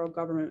and the federal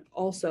government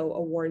also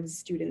awards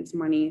students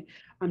money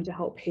to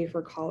help pay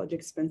for college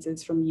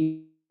expenses from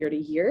year to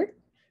year.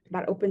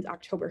 That opens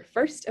October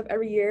 1st of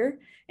every year.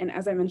 And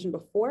as I mentioned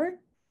before,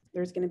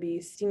 there's going to be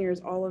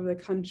seniors all over the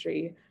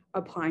country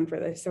applying for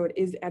this. So it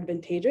is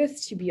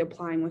advantageous to be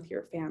applying with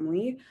your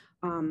family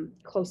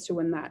close to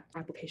when that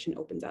application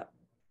opens up.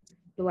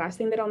 The last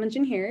thing that I'll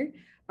mention here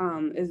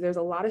is there's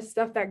a lot of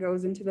stuff that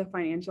goes into the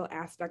financial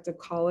aspect of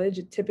college.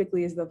 It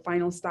typically is the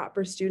final stop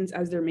for students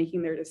as they're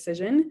making their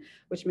decision,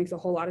 which makes a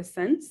whole lot of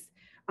sense.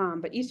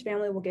 But each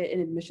family will get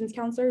an admissions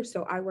counselor.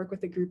 So I work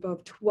with a group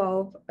of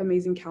 12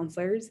 amazing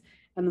counselors.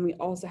 And then we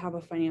also have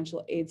a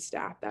financial aid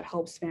staff that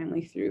helps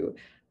family through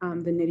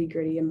the nitty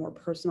gritty and more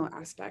personal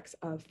aspects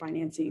of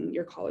financing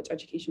your college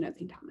education at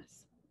St.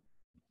 Thomas.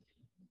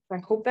 So I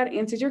hope that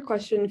answers your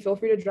question. Feel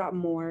free to drop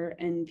more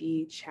in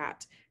the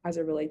chat as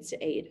it relates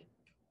to aid.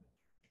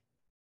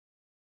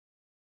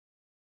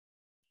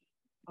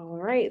 All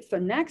right, so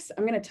next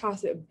I'm going to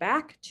toss it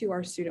back to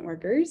our student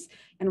workers,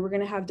 and we're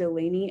going to have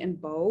Delaney and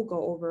Bo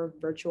go over a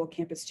virtual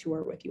campus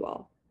tour with you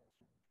all.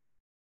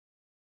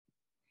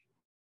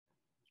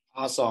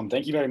 Awesome.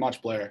 Thank you very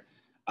much, Blair.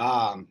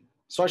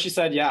 So as she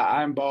said, yeah,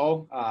 I'm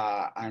Bo.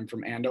 I'm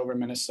from Andover,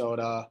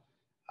 Minnesota.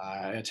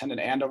 I attended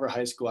Andover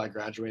High School. I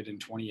graduated in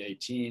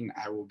 2018.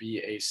 I will be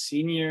a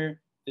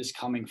senior this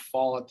coming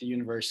fall at the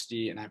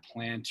university, and I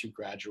plan to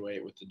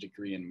graduate with a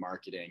degree in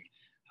marketing.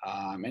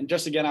 And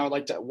just again, I would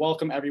like to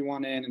welcome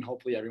everyone in, and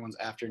hopefully everyone's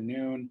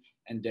afternoon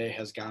and day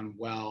has gone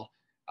well.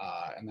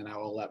 And then I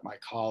will let my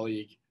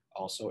colleague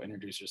also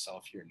introduce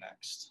herself here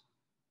next.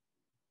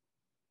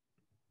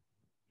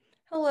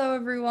 Hello,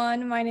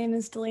 everyone. My name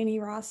is Delaney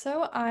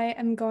Rosso. I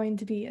am going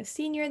to be a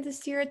senior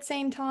this year at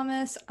St.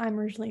 Thomas. I'm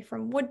originally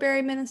from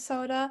Woodbury,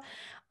 Minnesota,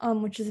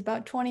 which is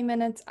about 20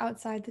 minutes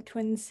outside the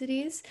Twin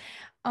Cities.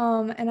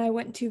 And I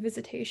went to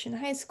Visitation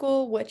High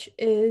School, which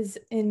is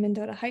in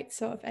Mendota Heights.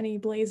 So if any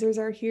Blazers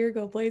are here,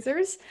 go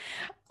Blazers.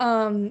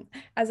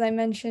 As I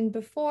mentioned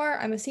before,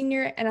 I'm a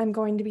senior and I'm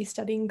going to be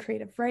studying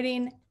creative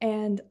writing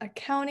and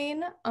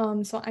accounting.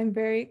 So I'm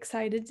very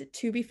excited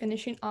to be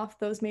finishing off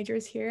those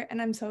majors here,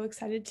 and I'm so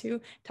excited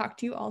to talk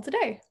to you all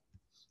today.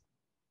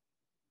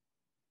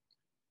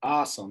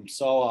 Awesome.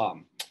 So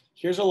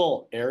here's a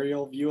little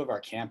aerial view of our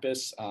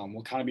campus.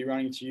 We'll kind of be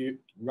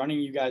running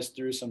you guys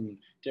through some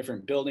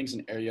different buildings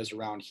and areas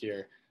around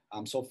here.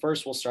 So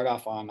first we'll start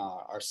off on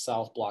our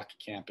South Block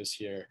campus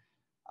here.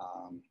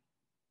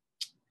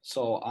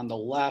 So on the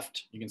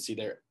left, you can see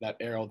there that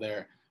arrow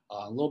there,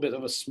 a little bit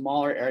of a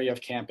smaller area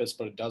of campus,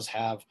 but it does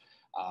have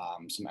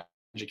some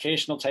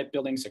educational type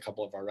buildings. A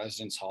couple of our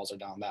residence halls are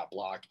down that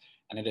block,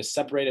 and it is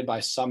separated by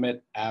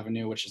Summit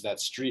Avenue, which is that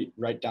street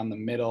right down the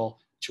middle,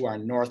 to our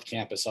North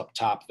campus up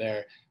top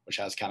there, which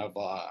has kind of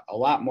a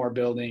lot more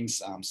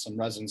buildings, some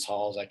residence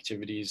halls,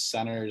 activities,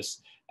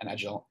 centers, and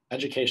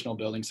educational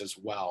buildings as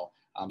well.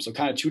 So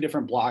kind of two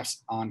different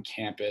blocks on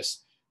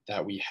campus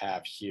that we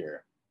have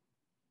here.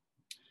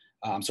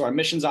 So our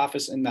admissions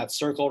office in that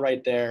circle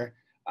right there,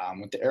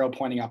 with the arrow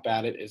pointing up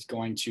at it, is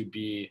going to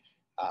be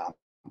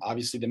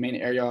obviously the main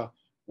area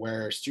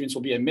where students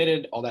will be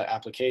admitted, all that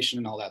application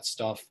and all that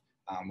stuff.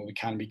 We'll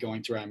kind of be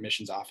going through our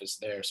admissions office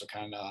there. So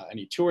kind of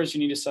any tours you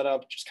need to set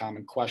up, just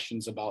common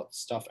questions about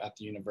stuff at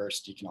the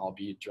university can all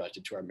be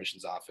directed to our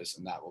admissions office,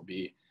 and that will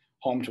be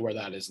home to where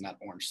that is in that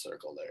orange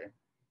circle there.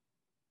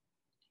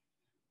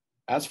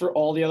 As for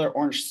all the other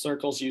orange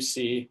circles you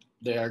see,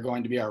 they are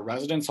going to be our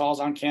residence halls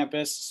on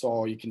campus.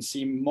 So you can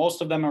see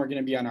most of them are going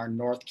to be on our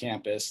North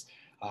campus.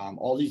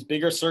 All these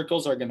bigger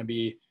circles are going to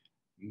be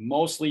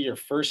mostly your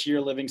first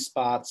year living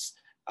spots.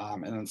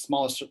 And then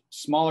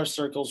smaller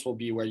circles will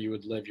be where you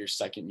would live your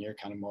second year,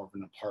 kind of more of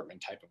an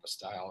apartment type of a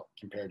style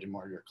compared to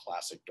more of your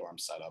classic dorm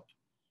setup.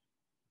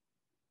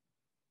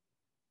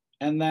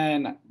 And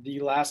then the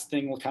last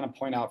thing we'll kind of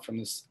point out from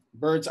this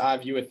bird's eye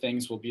view of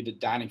things will be the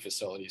dining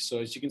facilities. So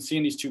as you can see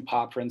in these two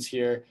paw prints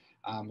here,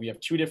 we have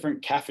two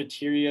different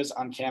cafeterias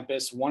on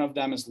campus. One of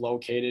them is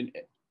located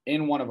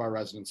in one of our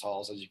residence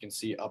halls, as you can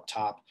see up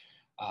top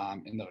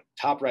in the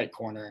top right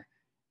corner.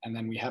 And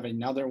then we have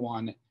another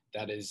one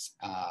that is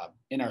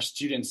in our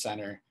student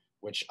center,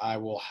 which I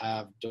will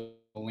have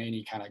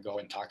Delaney kind of go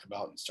and talk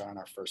about and start on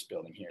our first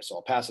building here. So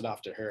I'll pass it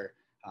off to her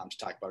to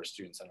talk about our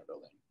student center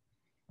building.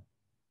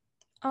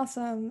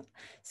 Awesome.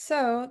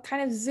 So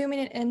kind of zooming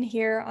it in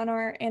here on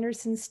our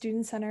Anderson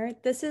Student Center,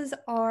 this is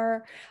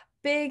our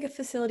big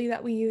facility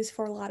that we use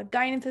for a lot of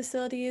dining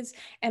facilities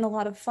and a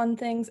lot of fun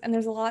things. And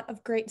there's a lot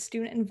of great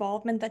student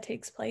involvement that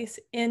takes place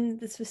in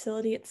this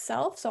facility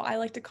itself. So I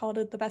like to call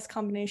it the best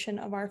combination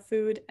of our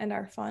food and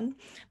our fun.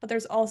 But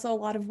there's also a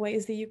lot of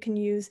ways that you can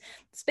use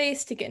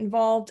space to get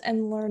involved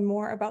and learn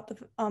more about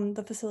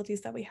the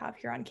facilities that we have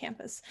here on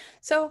campus.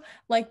 So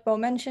like Bo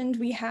mentioned,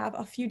 we have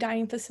a few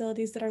dining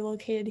facilities that are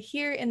located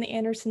here in the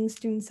Anderson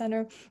Student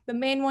Center. The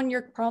main one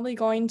you're probably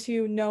going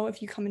to know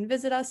if you come and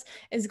visit us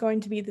is going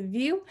to be the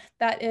View.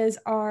 That is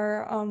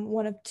our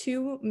one of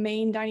two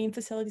main dining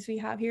facilities we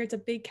have here. It's a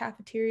big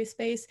cafeteria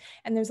space,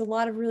 and there's a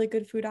lot of really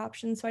good food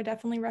options. So I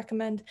definitely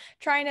recommend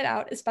trying it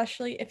out,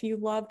 especially if you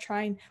love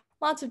trying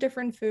lots of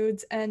different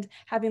foods and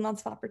having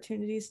lots of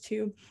opportunities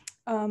to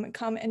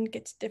come and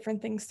get different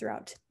things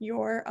throughout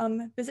your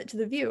visit to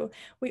the View.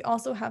 We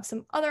also have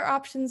some other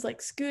options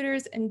like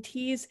scooters and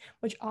teas,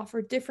 which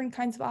offer different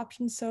kinds of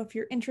options. So if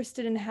you're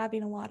interested in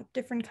having a lot of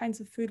different kinds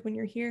of food when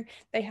you're here,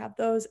 they have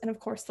those. And of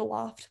course, the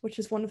Loft, which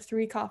is one of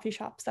 3 coffee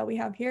shops that we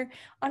have here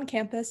on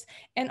campus.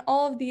 And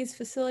all of these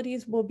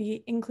facilities will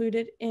be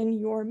included in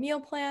your meal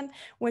plan,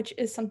 which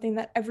is something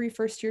that every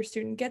first year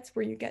student gets,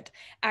 where you get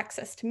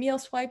access to meal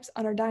swipes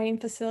on our dining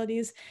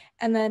facilities,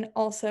 and then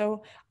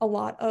also a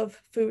lot of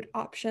food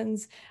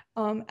options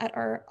at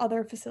our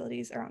other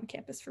facilities around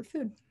campus for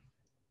food.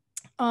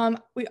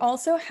 We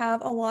also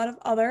have a lot of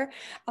other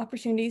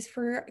opportunities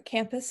for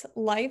campus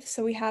life.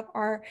 So we have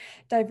our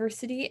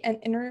Diversity and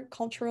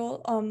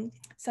Intercultural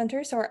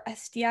Center, so our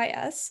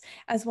SDIS,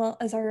 as well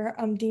as our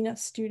Dean of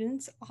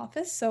Students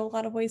office. So a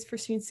lot of ways for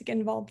students to get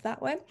involved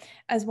that way,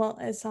 as well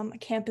as some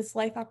campus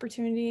life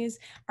opportunities,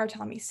 our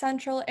Tommy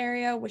Central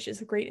area, which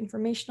is a great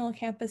informational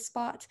campus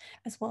spot,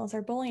 as well as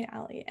our bowling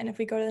alley. And if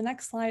we go to the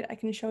next slide, I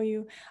can show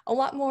you a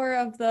lot more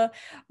of the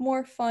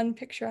more fun,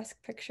 picturesque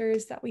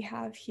pictures that we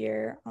have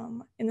here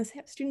in the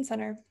Student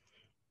Center.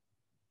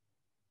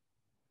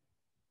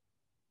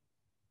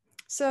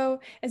 So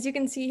as you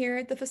can see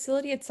here, the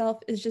facility itself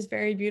is just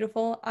very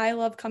beautiful. I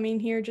love coming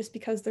here just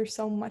because there's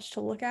so much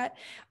to look at.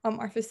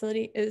 Our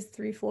facility is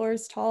 3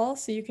 floors tall,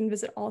 so you can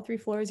visit all 3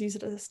 floors, use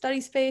it as a study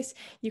space.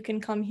 You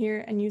can come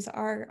here and use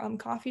our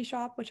coffee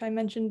shop, which I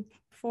mentioned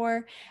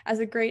before, as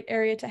a great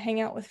area to hang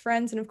out with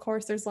friends. And of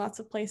course, there's lots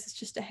of places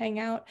just to hang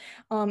out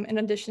in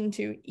addition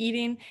to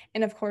eating.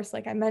 And of course,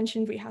 like I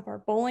mentioned, we have our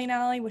bowling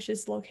alley, which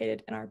is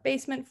located in our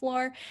basement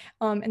floor.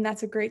 And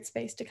that's a great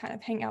space to kind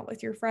of hang out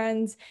with your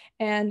friends.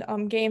 And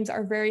games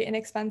are very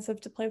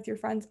inexpensive to play with your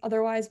friends.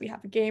 Otherwise, we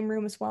have a game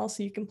room as well,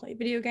 so you can play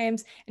video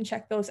games and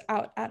check those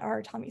out at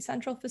our Tommy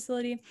Central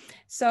facility.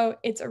 So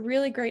it's a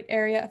really great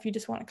area if you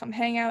just want to come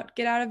hang out,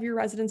 get out of your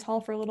residence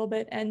hall for a little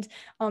bit, and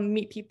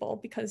meet people,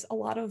 because a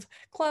lot of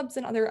clubs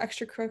and other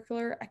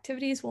extracurricular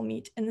activities will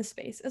meet in the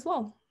space as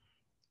well.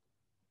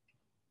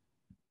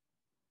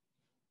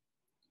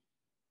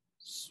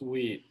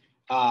 Sweet.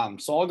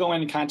 So I'll go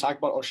in and kind of talk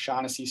about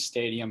O'Shaughnessy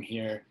Stadium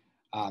here.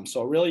 So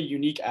a really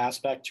unique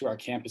aspect to our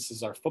campus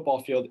is our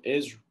football field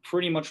is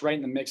pretty much right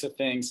in the mix of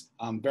things,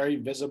 very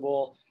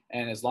visible.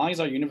 And as long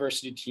as our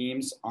university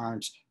teams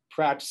aren't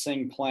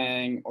practicing,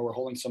 playing, or we're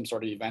holding some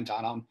sort of event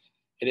on them,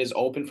 it is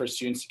open for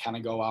students to kind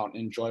of go out and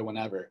enjoy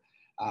whenever.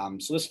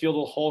 So this field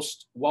will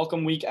host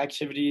welcome week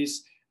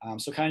activities.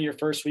 So kind of your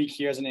first week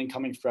here as an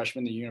incoming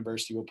freshman, the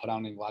university will put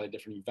on a lot of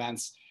different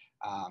events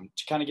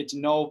to kind of get to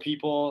know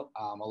people,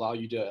 allow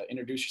you to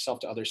introduce yourself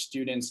to other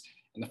students.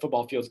 And the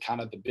football field is kind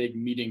of the big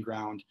meeting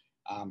ground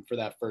for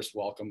that first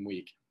welcome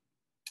week.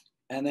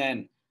 And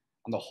then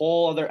on the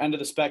whole other end of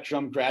the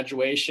spectrum,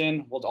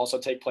 graduation will also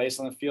take place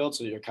on the field.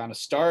 So you'll kind of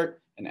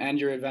start and end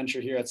your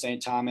adventure here at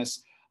St.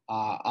 Thomas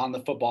on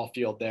the football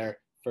field there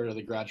for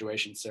the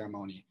graduation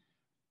ceremony.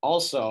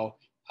 Also,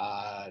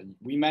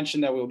 we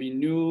mentioned that we'll be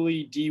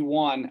newly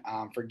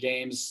D1 for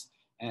games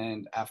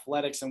and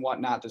athletics and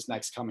whatnot this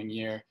next coming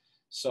year.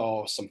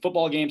 So some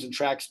football games and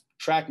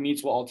track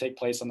meets will all take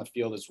place on the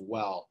field as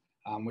well,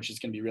 which is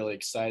going to be really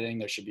exciting.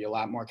 There should be a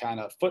lot more kind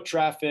of foot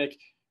traffic,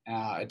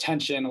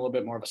 attention, a little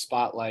bit more of a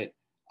spotlight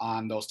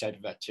on those type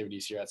of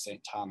activities here at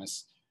St.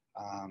 Thomas.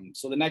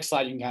 So the next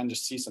slide, you can kind of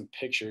just see some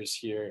pictures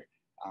here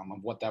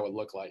of what that would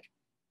look like.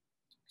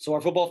 So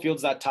our football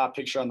field's that top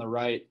picture on the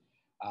right.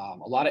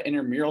 A lot of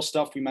intramural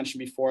stuff we mentioned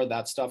before,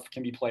 that stuff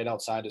can be played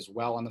outside as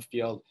well on the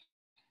field.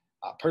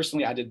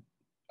 Personally, I did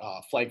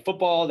flag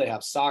football. They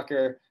have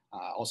soccer,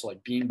 also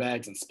like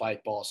beanbags and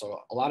spike ball. So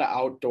a lot of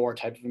outdoor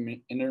type of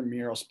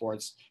intramural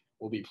sports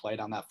will be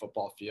played on that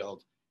football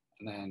field.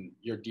 And then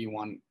your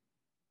D1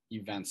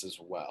 events as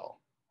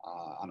well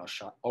on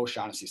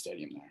O'Shaughnessy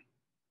Stadium there.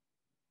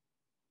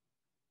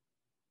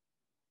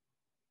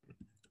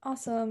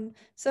 Awesome.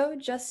 So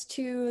just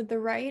to the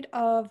right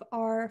of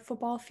our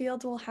football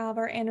field, we'll have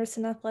our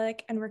Anderson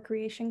Athletic and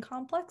Recreation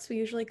Complex. We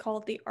usually call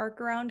it the Arc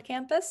Around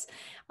campus.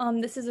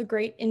 This is a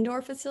great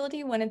indoor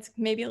facility when it's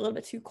maybe a little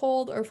bit too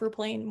cold, or if we're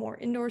playing more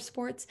indoor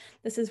sports.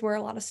 This is where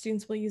a lot of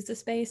students will use the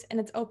space, and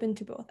it's open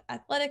to both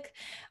athletic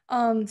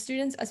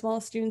students as well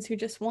as students who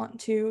just want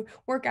to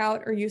work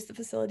out or use the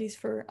facilities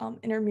for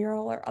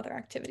intramural or other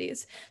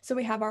activities. So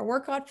we have our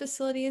workout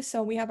facilities.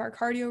 So we have our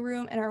cardio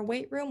room and our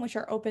weight room, which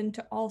are open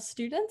to all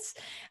students.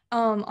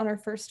 On our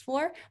first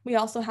floor. We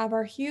also have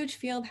our huge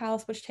field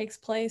house, which takes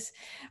place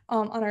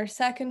on our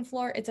second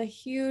floor. It's a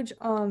huge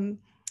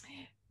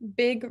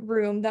big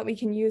room that we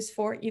can use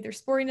for either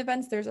sporting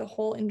events. There's a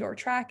whole indoor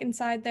track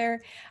inside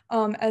there,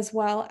 as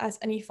well as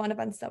any fun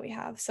events that we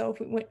have. So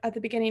if we went at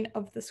the beginning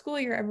of the school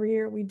year, every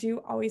year, we do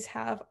always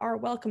have our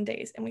welcome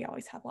days, and we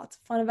always have lots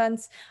of fun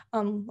events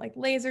like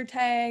laser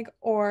tag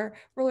or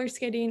roller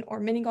skating or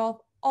mini golf,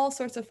 all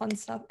sorts of fun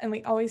stuff. And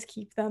we always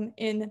keep them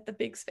in the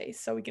big space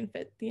so we can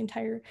fit the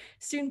entire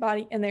student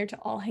body in there to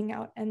all hang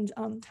out and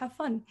have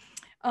fun.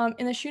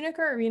 In the Schoenecker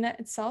Arena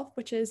itself,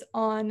 which is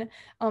on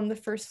the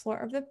first floor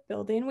of the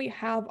building, we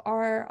have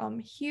our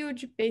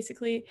huge,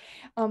 basically,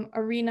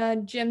 arena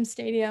gym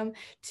stadium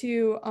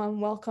to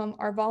welcome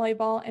our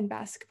volleyball and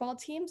basketball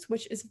teams,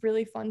 which is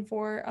really fun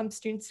for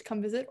students to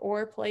come visit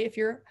or play if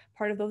you're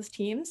part of those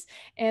teams.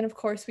 And of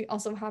course, we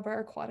also have our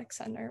aquatic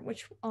center,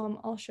 which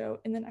I'll show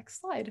in the next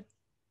slide.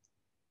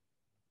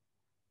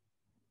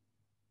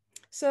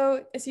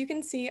 So as you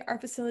can see, our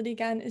facility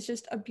again is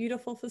just a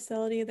beautiful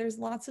facility. There's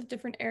lots of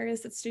different areas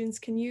that students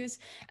can use.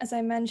 As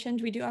I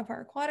mentioned, we do have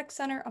our aquatic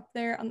center up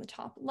there on the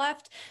top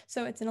left.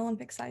 So it's an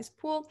Olympic-sized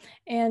pool,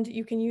 and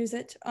you can use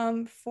it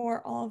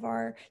for all of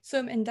our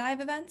swim and dive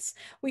events.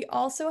 We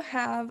also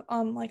have,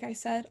 like I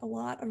said, a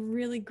lot of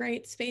really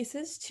great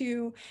spaces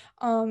to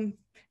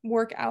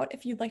work out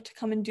if you'd like to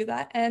come and do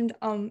that. And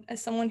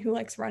as someone who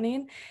likes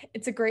running,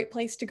 it's a great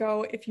place to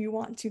go if you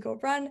want to go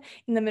run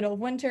in the middle of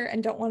winter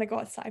and don't want to go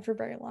outside for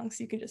very long.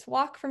 So you can just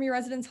walk from your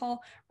residence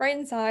hall right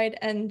inside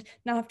and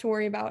not have to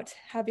worry about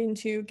having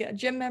to get a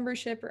gym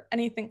membership or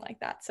anything like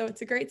that. So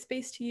it's a great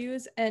space to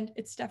use, and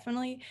it's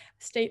definitely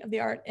state of the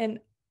art in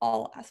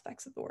all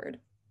aspects of the word.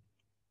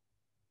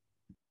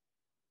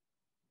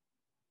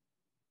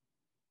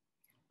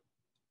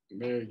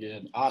 Very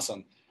good.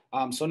 Awesome.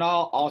 So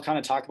now I'll kind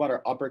of talk about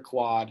our upper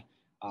quad.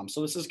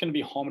 So this is going to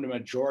be home to a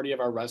majority of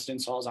our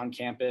residence halls on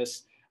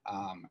campus.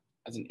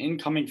 As an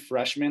incoming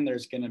freshman,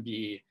 there's going to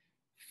be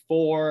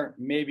 4,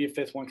 maybe a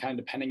 5th one, kind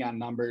of depending on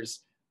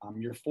numbers.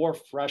 Your 4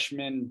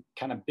 freshmen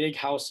kind of big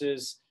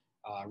houses,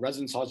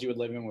 residence halls you would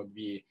live in would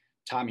be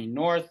Tommy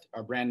North,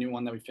 our brand new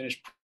one that we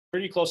finished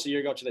pretty close a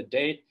year ago to the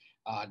date,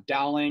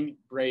 Dowling,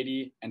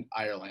 Brady, and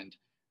Ireland.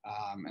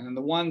 And then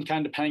the one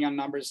kind of depending on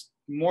numbers,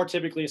 more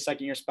typically a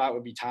 2nd year spot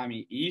would be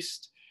Tommy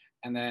East.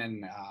 And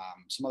then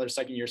some other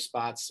 2nd year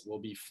spots will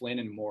be Flynn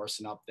and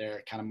Morrison up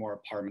there, kind of more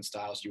apartment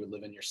styles you would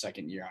live in your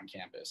 2nd year on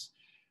campus.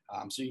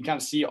 So you can kind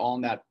of see all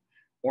in that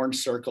orange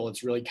circle.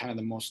 It's really kind of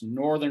the most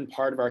northern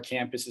part of our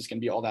campus is going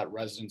to be all that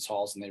residence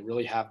halls, and they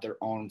really have their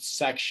own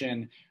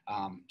section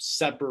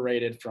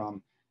separated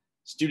from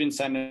student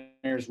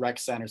centers, rec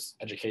centers,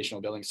 educational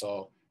buildings.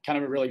 So kind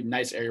of a really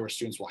nice area where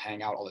students will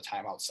hang out all the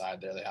time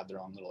outside there. They have their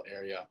own little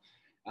area.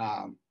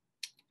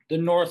 The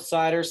North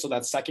Sider, so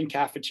that 2nd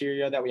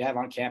cafeteria that we have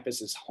on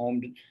campus is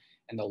homed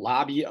in the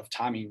lobby of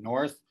Tommy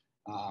North,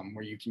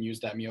 where you can use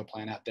that meal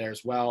plan out there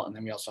as well. And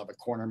then we also have a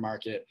corner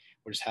market,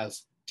 which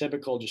has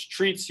typical just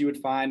treats you would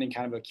find in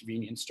kind of a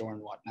convenience store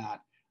and whatnot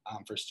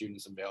for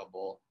students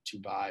available to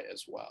buy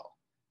as well.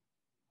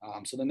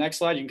 So the next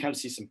slide, you can kind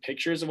of see some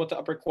pictures of what the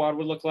upper quad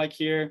would look like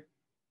here.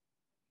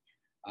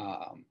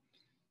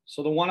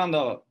 So the one on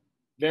the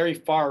very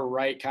far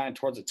right, kind of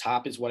towards the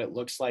top, is what it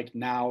looks like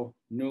now,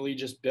 newly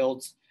just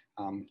built.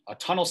 A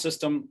tunnel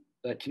system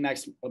that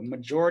connects a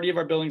majority of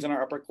our buildings in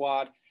our upper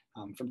quad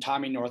from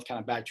Tommy North kind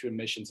of back to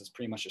admissions. Is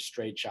pretty much a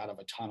straight shot of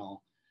a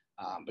tunnel.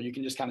 But you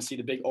can just kind of see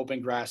the big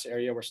open grass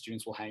area where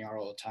students will hang out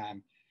all the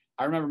time.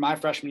 I remember my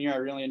freshman year, I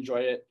really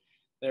enjoyed it.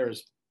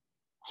 There's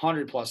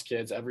 100+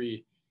 kids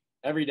every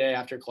day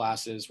after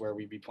classes where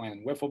we'd be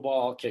playing wiffle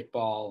ball,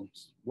 kickball,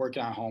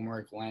 working on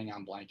homework, laying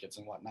on blankets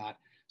and whatnot.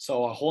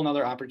 So a whole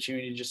nother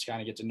opportunity to just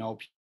kind of get to know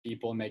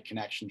people and make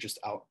connections just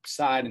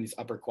outside in this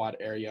upper quad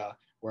area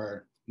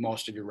where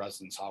most of your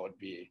residence hall would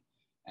be,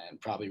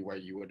 and probably where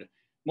you would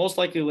most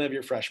likely live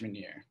your freshman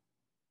year.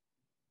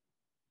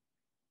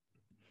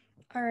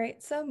 All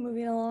right, so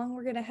moving along,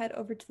 we're going to head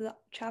over to the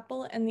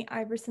chapel and the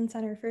Iverson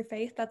Center for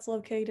Faith that's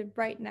located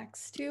right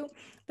next to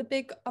the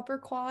big upper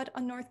quad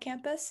on North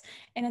Campus.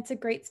 And it's a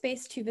great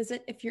space to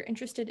visit if you're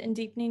interested in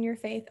deepening your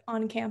faith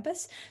on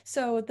campus.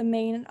 So the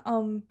main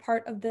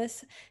part of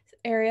this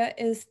area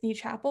is the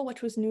chapel,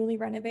 which was newly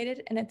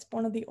renovated, and it's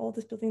one of the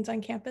oldest buildings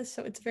on campus.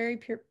 So it's very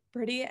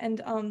pretty,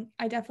 and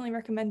I definitely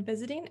recommend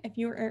visiting if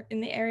you are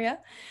in the area.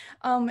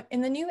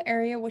 In the new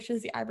area, which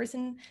is the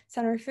Iverson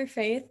Center for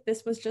Faith,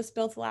 this was just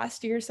built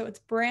last year, so it's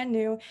brand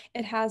new.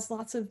 It has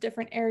lots of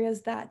different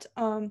areas that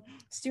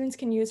students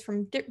can use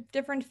from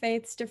different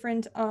faiths,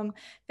 different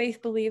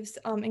faith beliefs,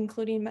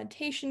 including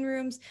meditation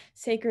rooms,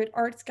 sacred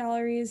arts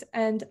galleries,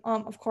 and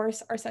of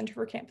course, our Center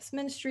for Campus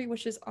Ministry,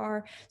 which is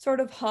our sort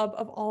of hub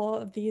of all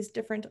of these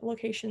different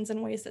locations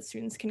and ways that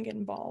students can get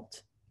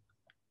involved.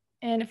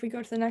 And if we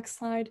go to the next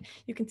slide,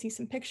 you can see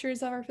some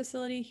pictures of our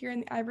facility here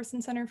in the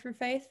Iverson Center for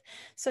Faith.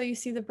 So you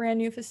see the brand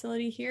new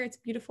facility here. It's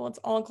beautiful. It's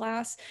all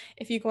glass.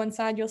 If you go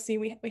inside, you'll see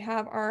we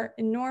have our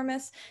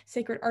enormous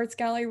Sacred Arts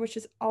Gallery, which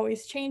is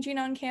always changing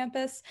on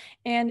campus.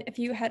 And if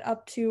you head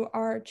up to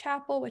our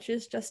chapel, which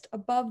is just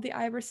above the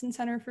Iverson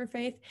Center for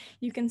Faith,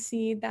 you can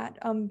see that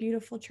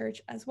beautiful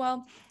church as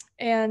well,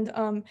 and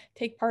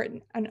take part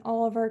in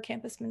all of our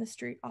campus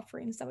ministry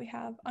offerings that we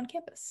have on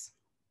campus.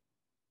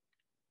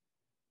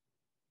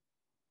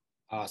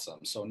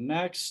 Awesome. So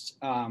next,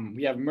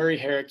 we have Murray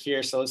Herrick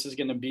here. So this is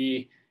going to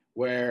be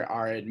where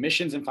our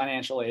admissions and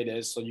financial aid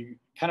is. So you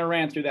kind of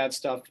ran through that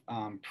stuff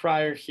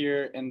prior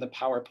here in the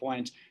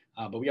PowerPoint,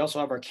 but we also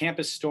have our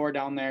campus store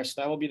down there. So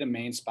that will be the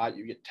main spot.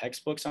 You get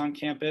textbooks on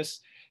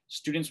campus.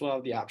 Students will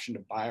have the option to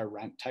buy or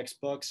rent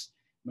textbooks.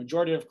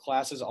 Majority of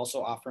classes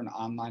also offer an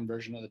online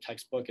version of the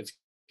textbook. It's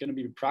going to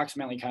be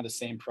approximately kind of the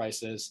same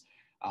prices.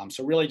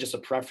 So really just a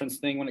preference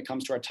thing when it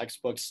comes to our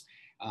textbooks.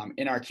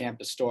 In our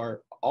campus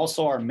store.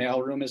 Also, our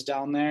mail room is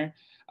down there.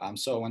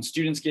 So when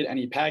students get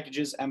any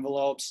packages,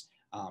 envelopes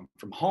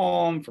from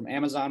home, from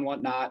Amazon,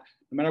 whatnot,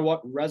 no matter what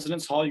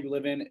residence hall you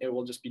live in, it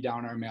will just be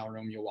down in our mail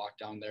room. You'll walk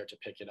down there to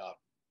pick it up.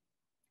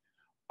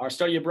 Our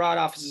study abroad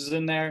office is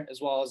in there,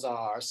 as well as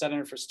our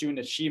Center for Student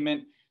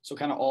Achievement. So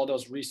kind of all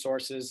those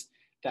resources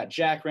that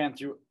Jack ran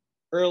through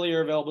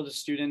earlier available to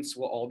students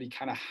will all be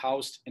kind of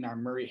housed in our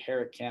Murray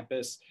Herrick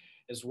campus,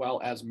 as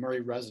well as Murray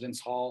Residence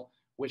Hall,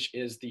 which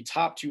is the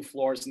top 2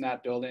 floors in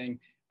that building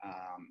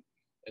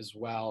as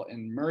well.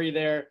 In Murray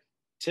there,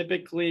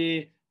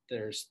 typically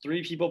there's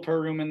 3 people per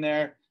room in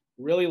there,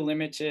 really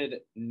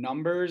limited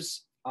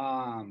numbers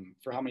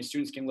for how many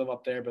students can live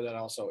up there, but that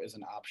also is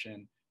an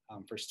option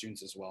for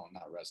students as well in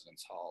that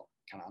residence hall,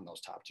 kind of on those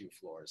top 2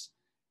 floors.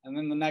 And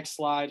then the next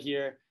slide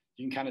here,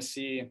 you can kind of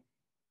see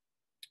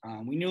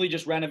we newly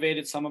just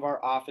renovated some of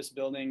our office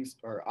buildings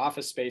or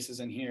office spaces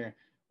in here,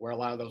 where a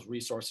lot of those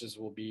resources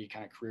will be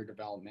kind of career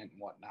development and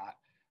whatnot.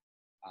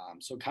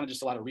 So kind of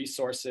just a lot of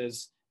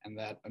resources and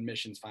that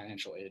admissions,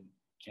 financial aid,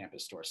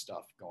 campus store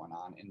stuff going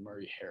on in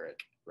Murray Herrick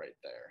right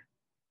there.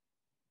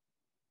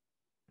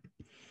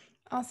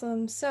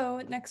 Awesome.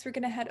 So next we're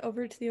going to head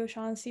over to the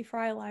O'Shaughnessy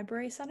Frye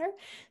Library Center.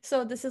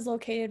 So this is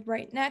located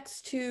right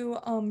next to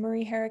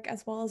Murray Herrick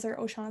as well as our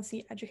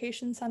O'Shaughnessy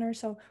Education Center.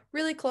 So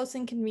really close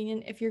and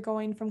convenient if you're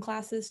going from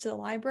classes to the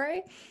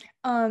library.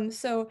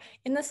 So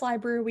in this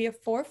library, we have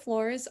 4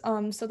 floors.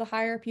 So the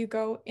higher up you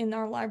go in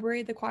our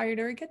library, the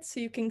quieter it gets. So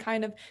you can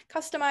kind of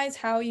customize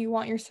how you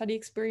want your study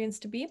experience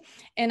to be.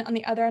 And on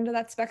the other end of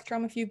that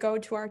spectrum, if you go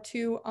to our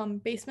 2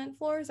 basement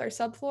floors, our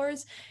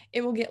subfloors,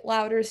 it will get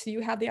louder. So you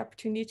have the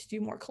opportunity to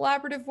do more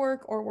collaborative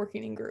work or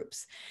working in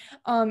groups.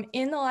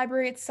 In the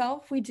library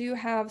itself, we do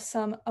have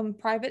some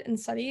private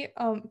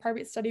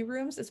study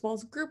rooms as well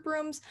as group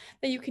rooms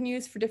that you can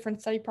use for different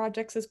study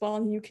projects as well.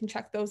 And you can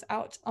check those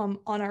out on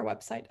our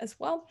website as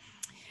well.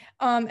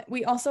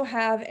 We also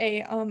have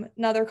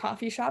another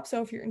coffee shop.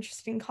 So if you're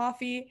interested in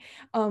coffee,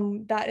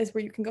 that is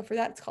where you can go for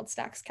that. It's called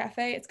Stacks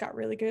Cafe. It's got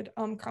really good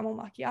caramel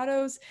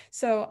macchiatos.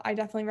 So I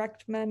definitely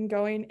recommend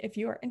going if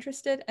you are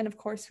interested. And of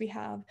course, we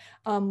have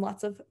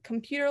lots of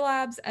computer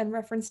labs and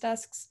reference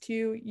desks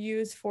to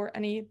use for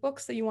any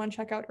books that you want to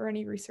check out or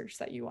any research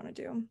that you want to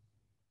do.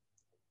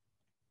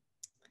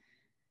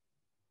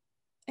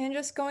 And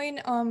just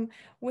going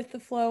with the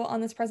flow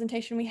on this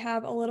presentation, we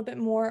have a little bit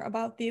more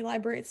about the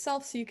library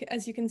itself. So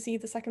as you can see,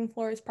 the second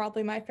floor is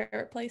probably my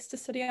favorite place to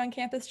study on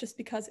campus just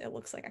because it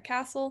looks like a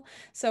castle.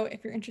 So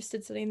if you're interested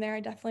in studying there, I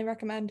definitely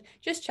recommend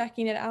just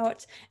checking it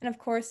out. And of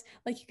course,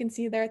 like you can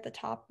see there at the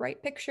top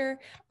right picture,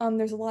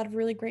 there's a lot of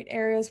really great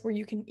areas where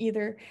you can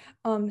either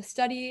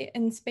study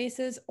in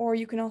spaces, or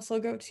you can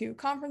also go to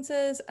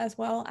conferences as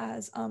well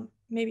as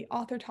maybe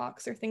author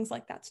talks or things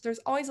like that. So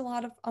there's always a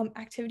lot of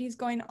activities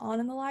going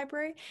on in the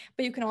library,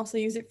 but you can also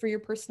use it for your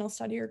personal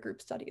study or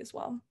group study as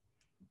well.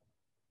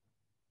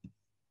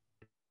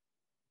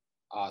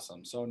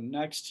 Awesome. So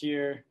next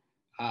here,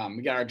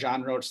 we got our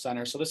John Roach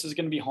Center. So this is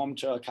going to be home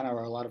to kind of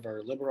a lot of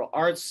our liberal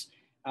arts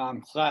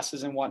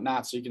classes and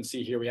whatnot. So you can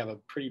see here we have a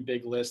pretty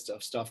big list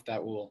of stuff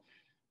that will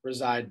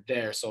reside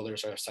there. So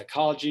there's our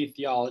psychology,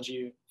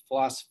 theology,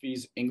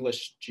 philosophies,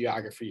 English,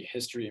 geography,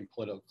 history, and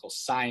political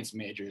science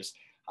majors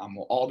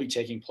will all be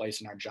taking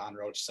place in our John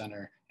Roach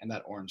Center and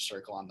that orange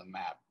circle on the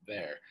map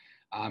there.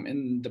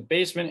 In the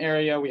basement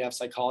area, we have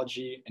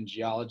psychology and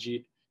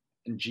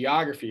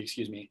geography,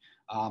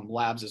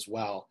 labs as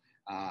well.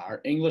 Our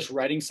English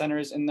Writing Center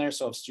is in there.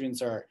 So if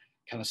students are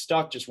kind of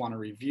stuck, just want to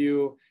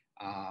review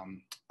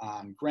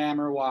on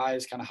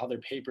grammar-wise, kind of how their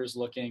paper is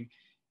looking,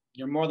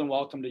 you're more than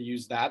welcome to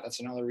use that.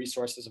 That's another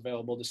resource that's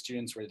available to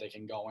students where they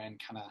can go in,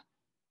 kind of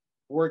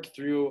work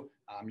through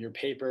your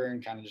paper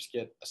and kind of just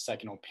get a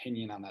second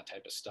opinion on that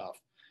type of stuff.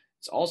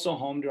 It's also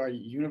home to our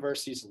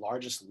university's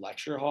largest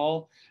lecture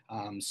hall.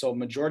 So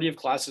majority of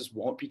classes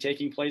won't be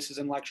taking places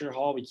in lecture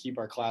hall. We keep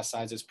our class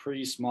sizes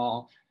pretty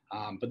small,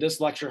 but this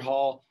lecture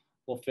hall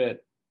will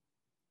fit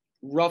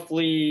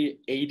roughly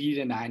 80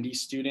 to 90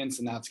 students,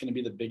 and that's going to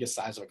be the biggest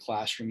size of a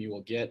classroom you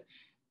will get.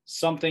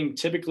 Something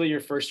typically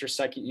your first or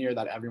second year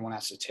that everyone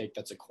has to take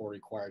that's a core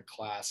required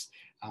class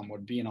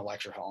would be in a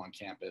lecture hall on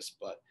campus,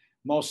 but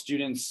most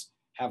students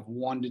have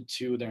 1 to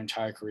 2 their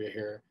entire career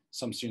here.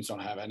 Some students don't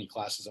have any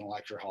classes in a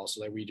lecture hall,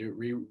 so that we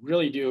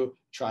really do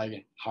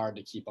try hard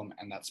to keep them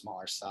in that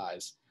smaller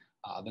size.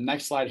 The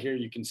next slide here,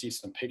 you can see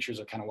some pictures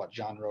of kind of what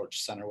John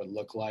Roach Center would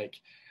look like.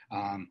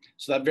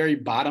 So that very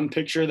bottom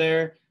picture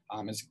there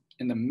is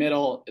in the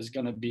middle is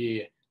going to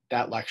be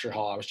that lecture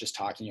hall I was just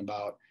talking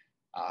about,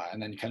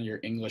 and then kind of your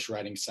English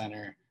Writing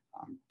Center.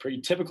 Pretty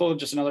typical,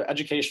 just another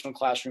educational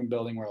classroom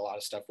building where a lot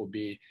of stuff will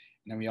be.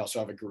 And then we also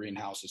have a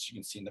greenhouse, as you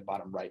can see in the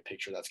bottom right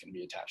picture, that's going to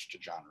be attached to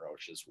John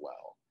Roach as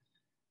well.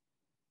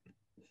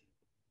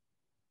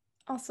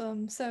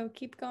 Awesome. So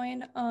keep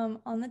going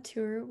on the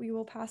tour. We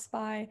will pass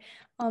by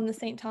the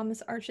St.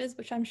 Thomas Arches,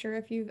 which I'm sure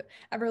if you've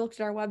ever looked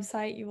at our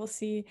website, you will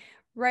see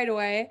right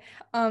away.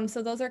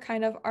 So those are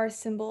kind of our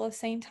symbol of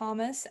St.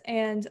 Thomas,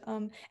 and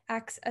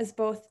acts as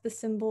both the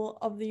symbol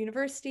of the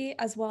university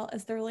as well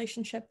as the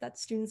relationship that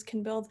students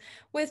can build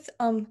with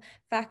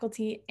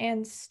faculty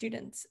and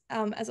students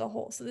as a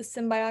whole. So this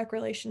symbiotic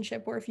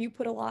relationship where if you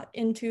put a lot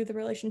into the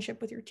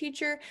relationship with your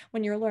teacher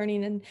when you're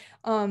learning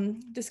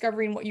and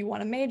discovering what you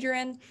want to major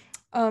in,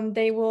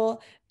 they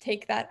will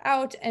take that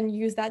out and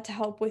use that to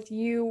help with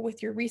you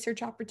with your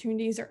research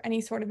opportunities or any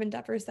sort of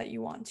endeavors that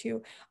you want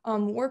to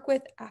work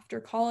with after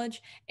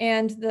college.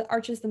 And the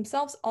arches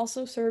themselves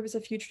also serve as a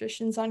few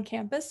traditions on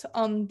campus.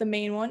 The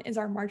main one is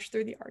our March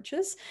Through the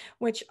Arches,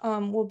 which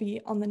will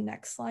be on the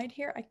next slide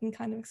here. I can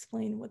kind of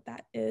explain what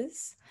that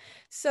is.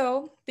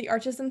 So the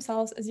arches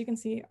themselves, as you can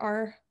see,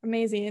 are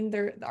amazing.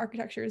 The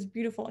architecture is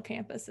beautiful at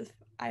campus, if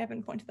I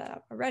haven't pointed that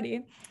out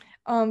already.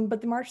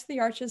 But the March to the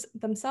Arches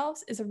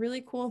themselves is a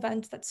really cool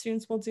event that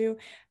students will do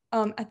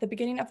at the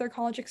beginning of their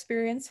college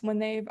experience. When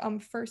they've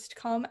first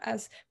come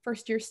as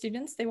first-year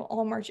students, they will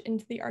all march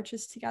into the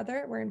arches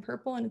together wearing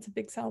purple, and it's a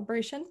big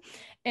celebration.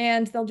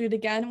 And they'll do it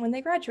again when they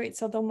graduate.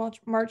 So they'll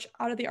march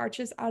out of the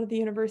arches, out of the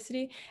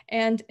university,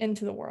 and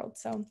into the world.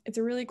 So it's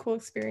a really cool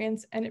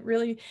experience, and it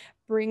really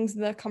brings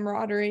the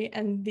camaraderie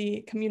and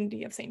the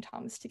community of St.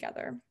 Thomas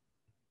together.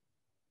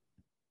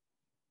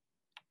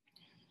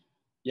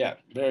 Yeah,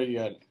 very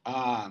good.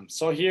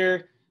 So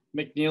here,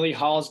 McNeely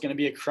Hall is going to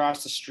be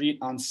across the street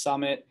on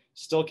Summit,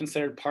 still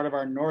considered part of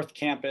our North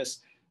Campus.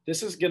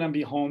 This is going to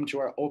be home to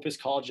our Opus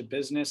College of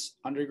Business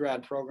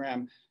undergrad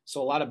program.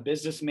 So a lot of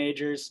business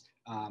majors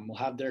will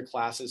have their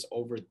classes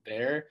over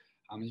there.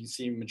 You can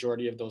see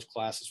majority of those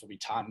classes will be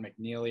taught in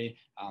McNeely.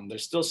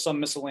 There's still some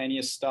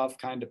miscellaneous stuff,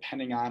 kind of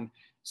depending on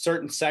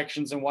certain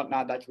sections and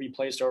whatnot that can be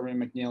placed over in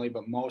McNeely,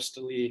 but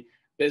mostly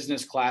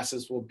business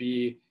classes will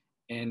be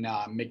in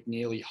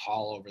McNeely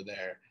Hall over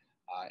there.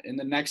 In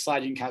the next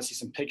slide, you can kind of see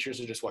some pictures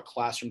of just what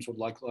classrooms would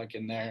look like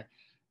in there.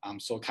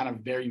 So kind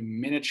of very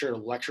miniature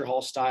lecture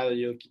hall style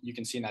you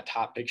can see in that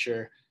top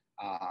picture.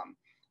 And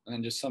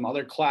then just some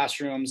other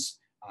classrooms,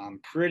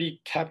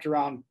 pretty kept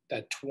around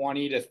that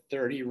 20 to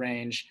 30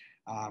 range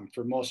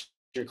for most of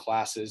your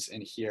classes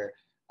in here.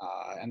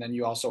 And then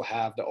you also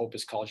have the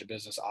Opus College of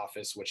Business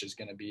office, which is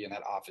going to be in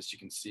that office. You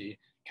can see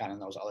kind of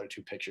those other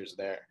two pictures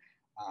there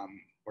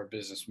where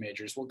business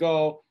majors will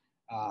go,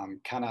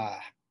 kind of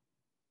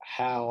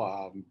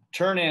how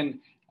turn in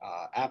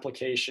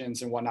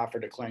applications and whatnot for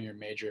declaring your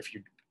major. If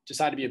you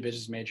decide to be a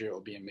business major, it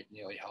will be in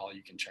McNeely Hall.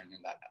 You can turn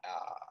in that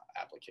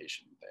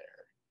application there.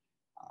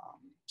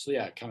 So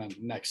yeah, kind of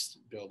next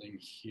building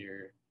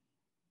here.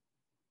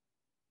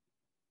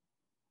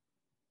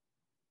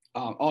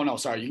 Oh no,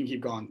 sorry, you can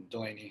keep going,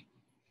 Delaney.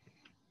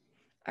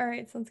 All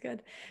right, sounds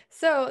good.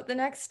 So the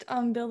next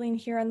building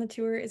here on the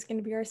tour is going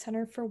to be our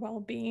Center for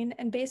Wellbeing.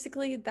 And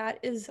basically that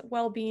is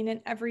well-being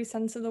in every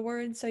sense of the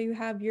word. So you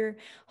have your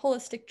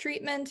holistic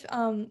treatment.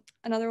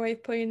 Another way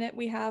of putting it,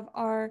 we have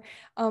our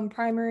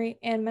primary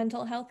and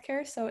mental health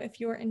care. So if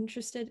you're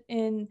interested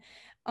in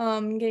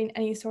getting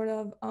any sort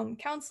of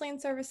counseling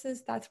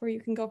services, that's where you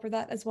can go for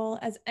that, as well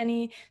as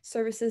any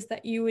services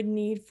that you would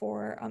need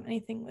for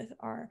anything with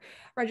our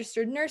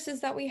registered nurses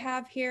that we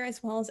have here,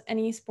 as well as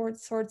any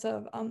sorts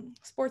of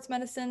sports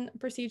medicine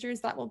procedures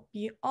that will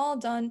be all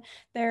done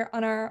there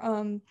on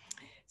our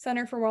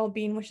Center for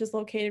Wellbeing, which is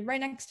located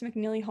right next to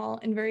McNeely Hall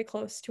and very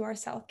close to our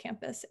South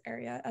Campus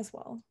area as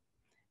well.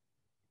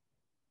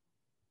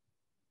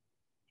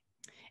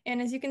 And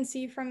as you can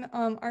see from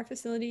our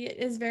facility, it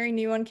is very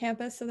new on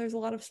campus, so there's a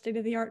lot of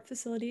state-of-the-art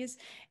facilities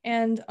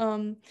and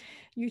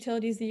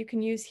utilities that you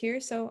can use here.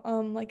 So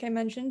like I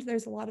mentioned,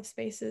 there's a lot of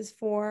spaces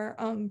for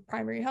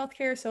primary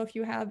healthcare. So if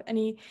you have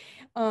any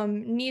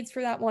needs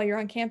for that while you're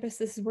on campus,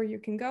 this is where you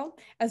can go,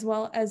 as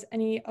well as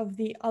any of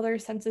the other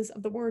senses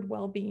of the word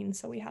well-being.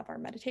 So we have our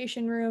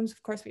meditation rooms,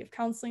 of course we have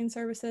counseling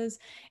services,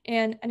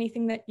 and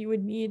anything that you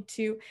would need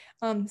to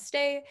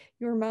stay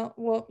your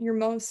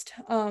most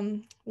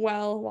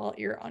well while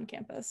you're on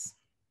campus.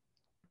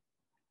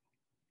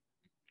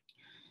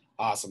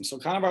 Awesome. So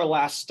kind of our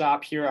last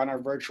stop here on our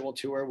virtual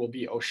tour will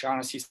be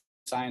O'Shaughnessy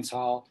Science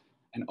Hall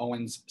and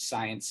Owens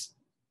Science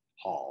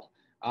Hall.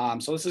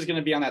 So this is going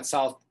to be on that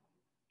south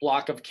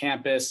block of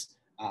campus.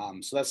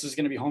 So this is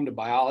going to be home to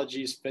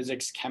biology,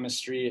 physics,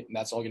 chemistry, and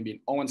that's all going to be in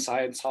Owens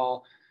Science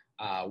Hall,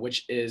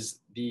 which is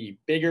the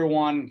bigger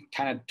one,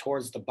 kind of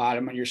towards the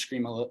bottom of your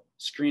screen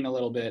a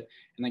little bit,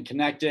 and then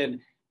connected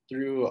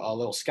through a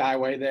little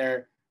skyway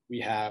there. We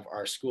have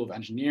our School of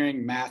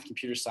Engineering, Math,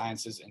 Computer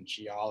Sciences, and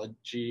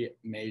Geology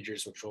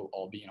majors, which will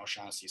all be in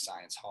O'Shaughnessy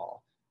Science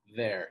Hall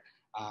there.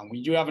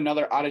 We do have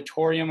another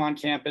auditorium on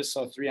campus,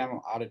 so 3M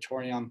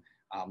auditorium,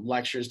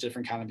 lectures,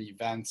 different kind of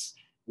events,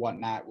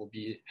 whatnot will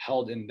be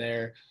held in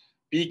there.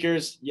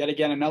 Beakers, yet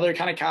again, another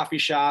kind of coffee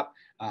shop,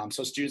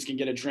 so students can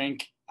get a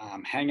drink,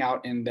 hang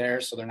out in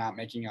there, so they're not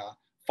making a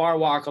far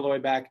walk all the way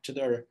back to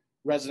their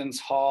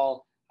residence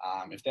hall.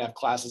 If they have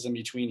classes in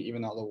between,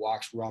 even though the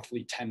walk's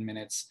roughly 10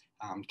 minutes,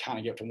 kind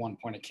of get to one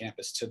point of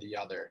campus to the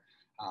other.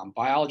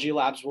 Biology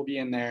labs will be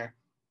in there.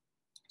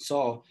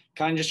 So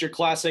kind of just your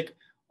classic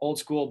old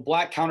school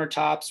black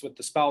countertops with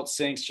the spout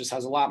sinks, just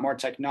has a lot more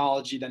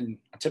technology than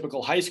a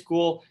typical high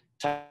school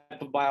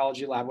type of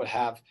biology lab would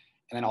have.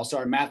 And then also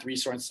our math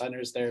resource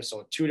centers there.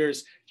 So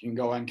tutors, you can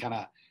go and kind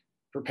of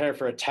prepare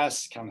for a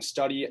test, kind of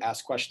study,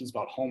 ask questions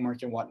about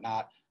homework and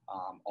whatnot.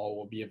 All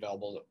will be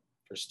available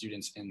for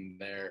students in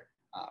there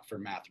for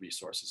math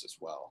resources as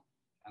well.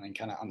 And then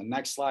kind of on the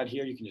next slide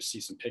here, you can just see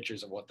some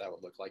pictures of what that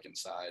would look like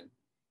inside.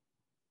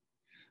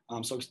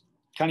 So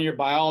kind of your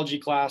biology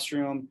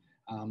classroom,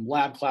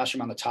 lab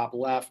classroom on the top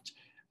left,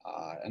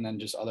 and then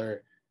just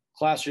other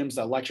classrooms.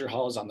 That lecture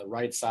hall is on the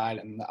right side,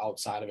 and the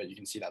outside of it, you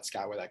can see that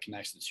skyway that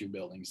connects the two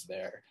buildings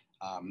there.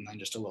 And then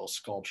just a little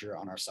sculpture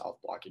on our south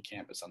block of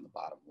campus on the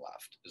bottom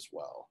left as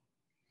well.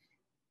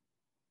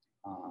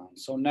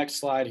 So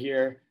next slide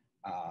here,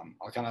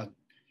 I'll kind of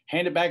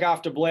hand it back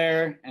off to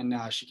Blair, and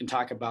she can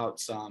talk about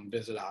some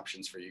visit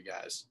options for you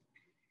guys.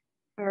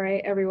 All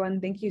right, everyone,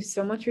 thank you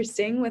so much for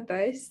staying with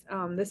us.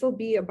 This will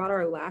be about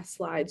our last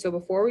slide. So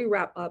before we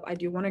wrap up, I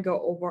do want to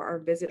go over our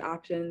visit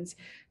options.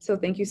 So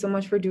thank you so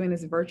much for doing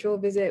this virtual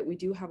visit. We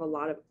do have a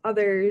lot of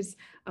others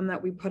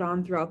that we put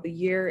on throughout the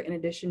year, in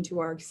addition to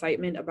our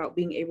excitement about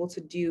being able to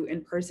do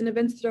in-person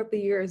events throughout the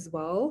year as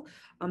well.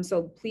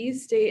 So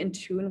please stay in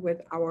tune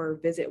with our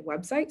visit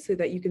website so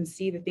that you can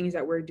see the things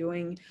that we're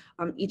doing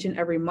each and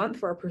every month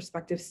for our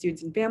prospective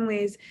students and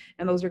families.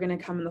 And those are going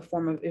to come in the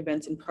form of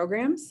events and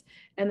programs.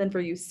 And then for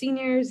you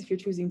seniors, if you're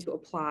choosing to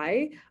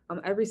apply,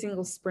 every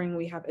single spring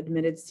we have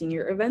admitted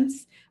senior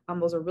events.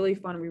 Those are really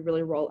fun. We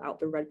really roll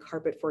out the red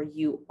carpet for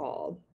you all.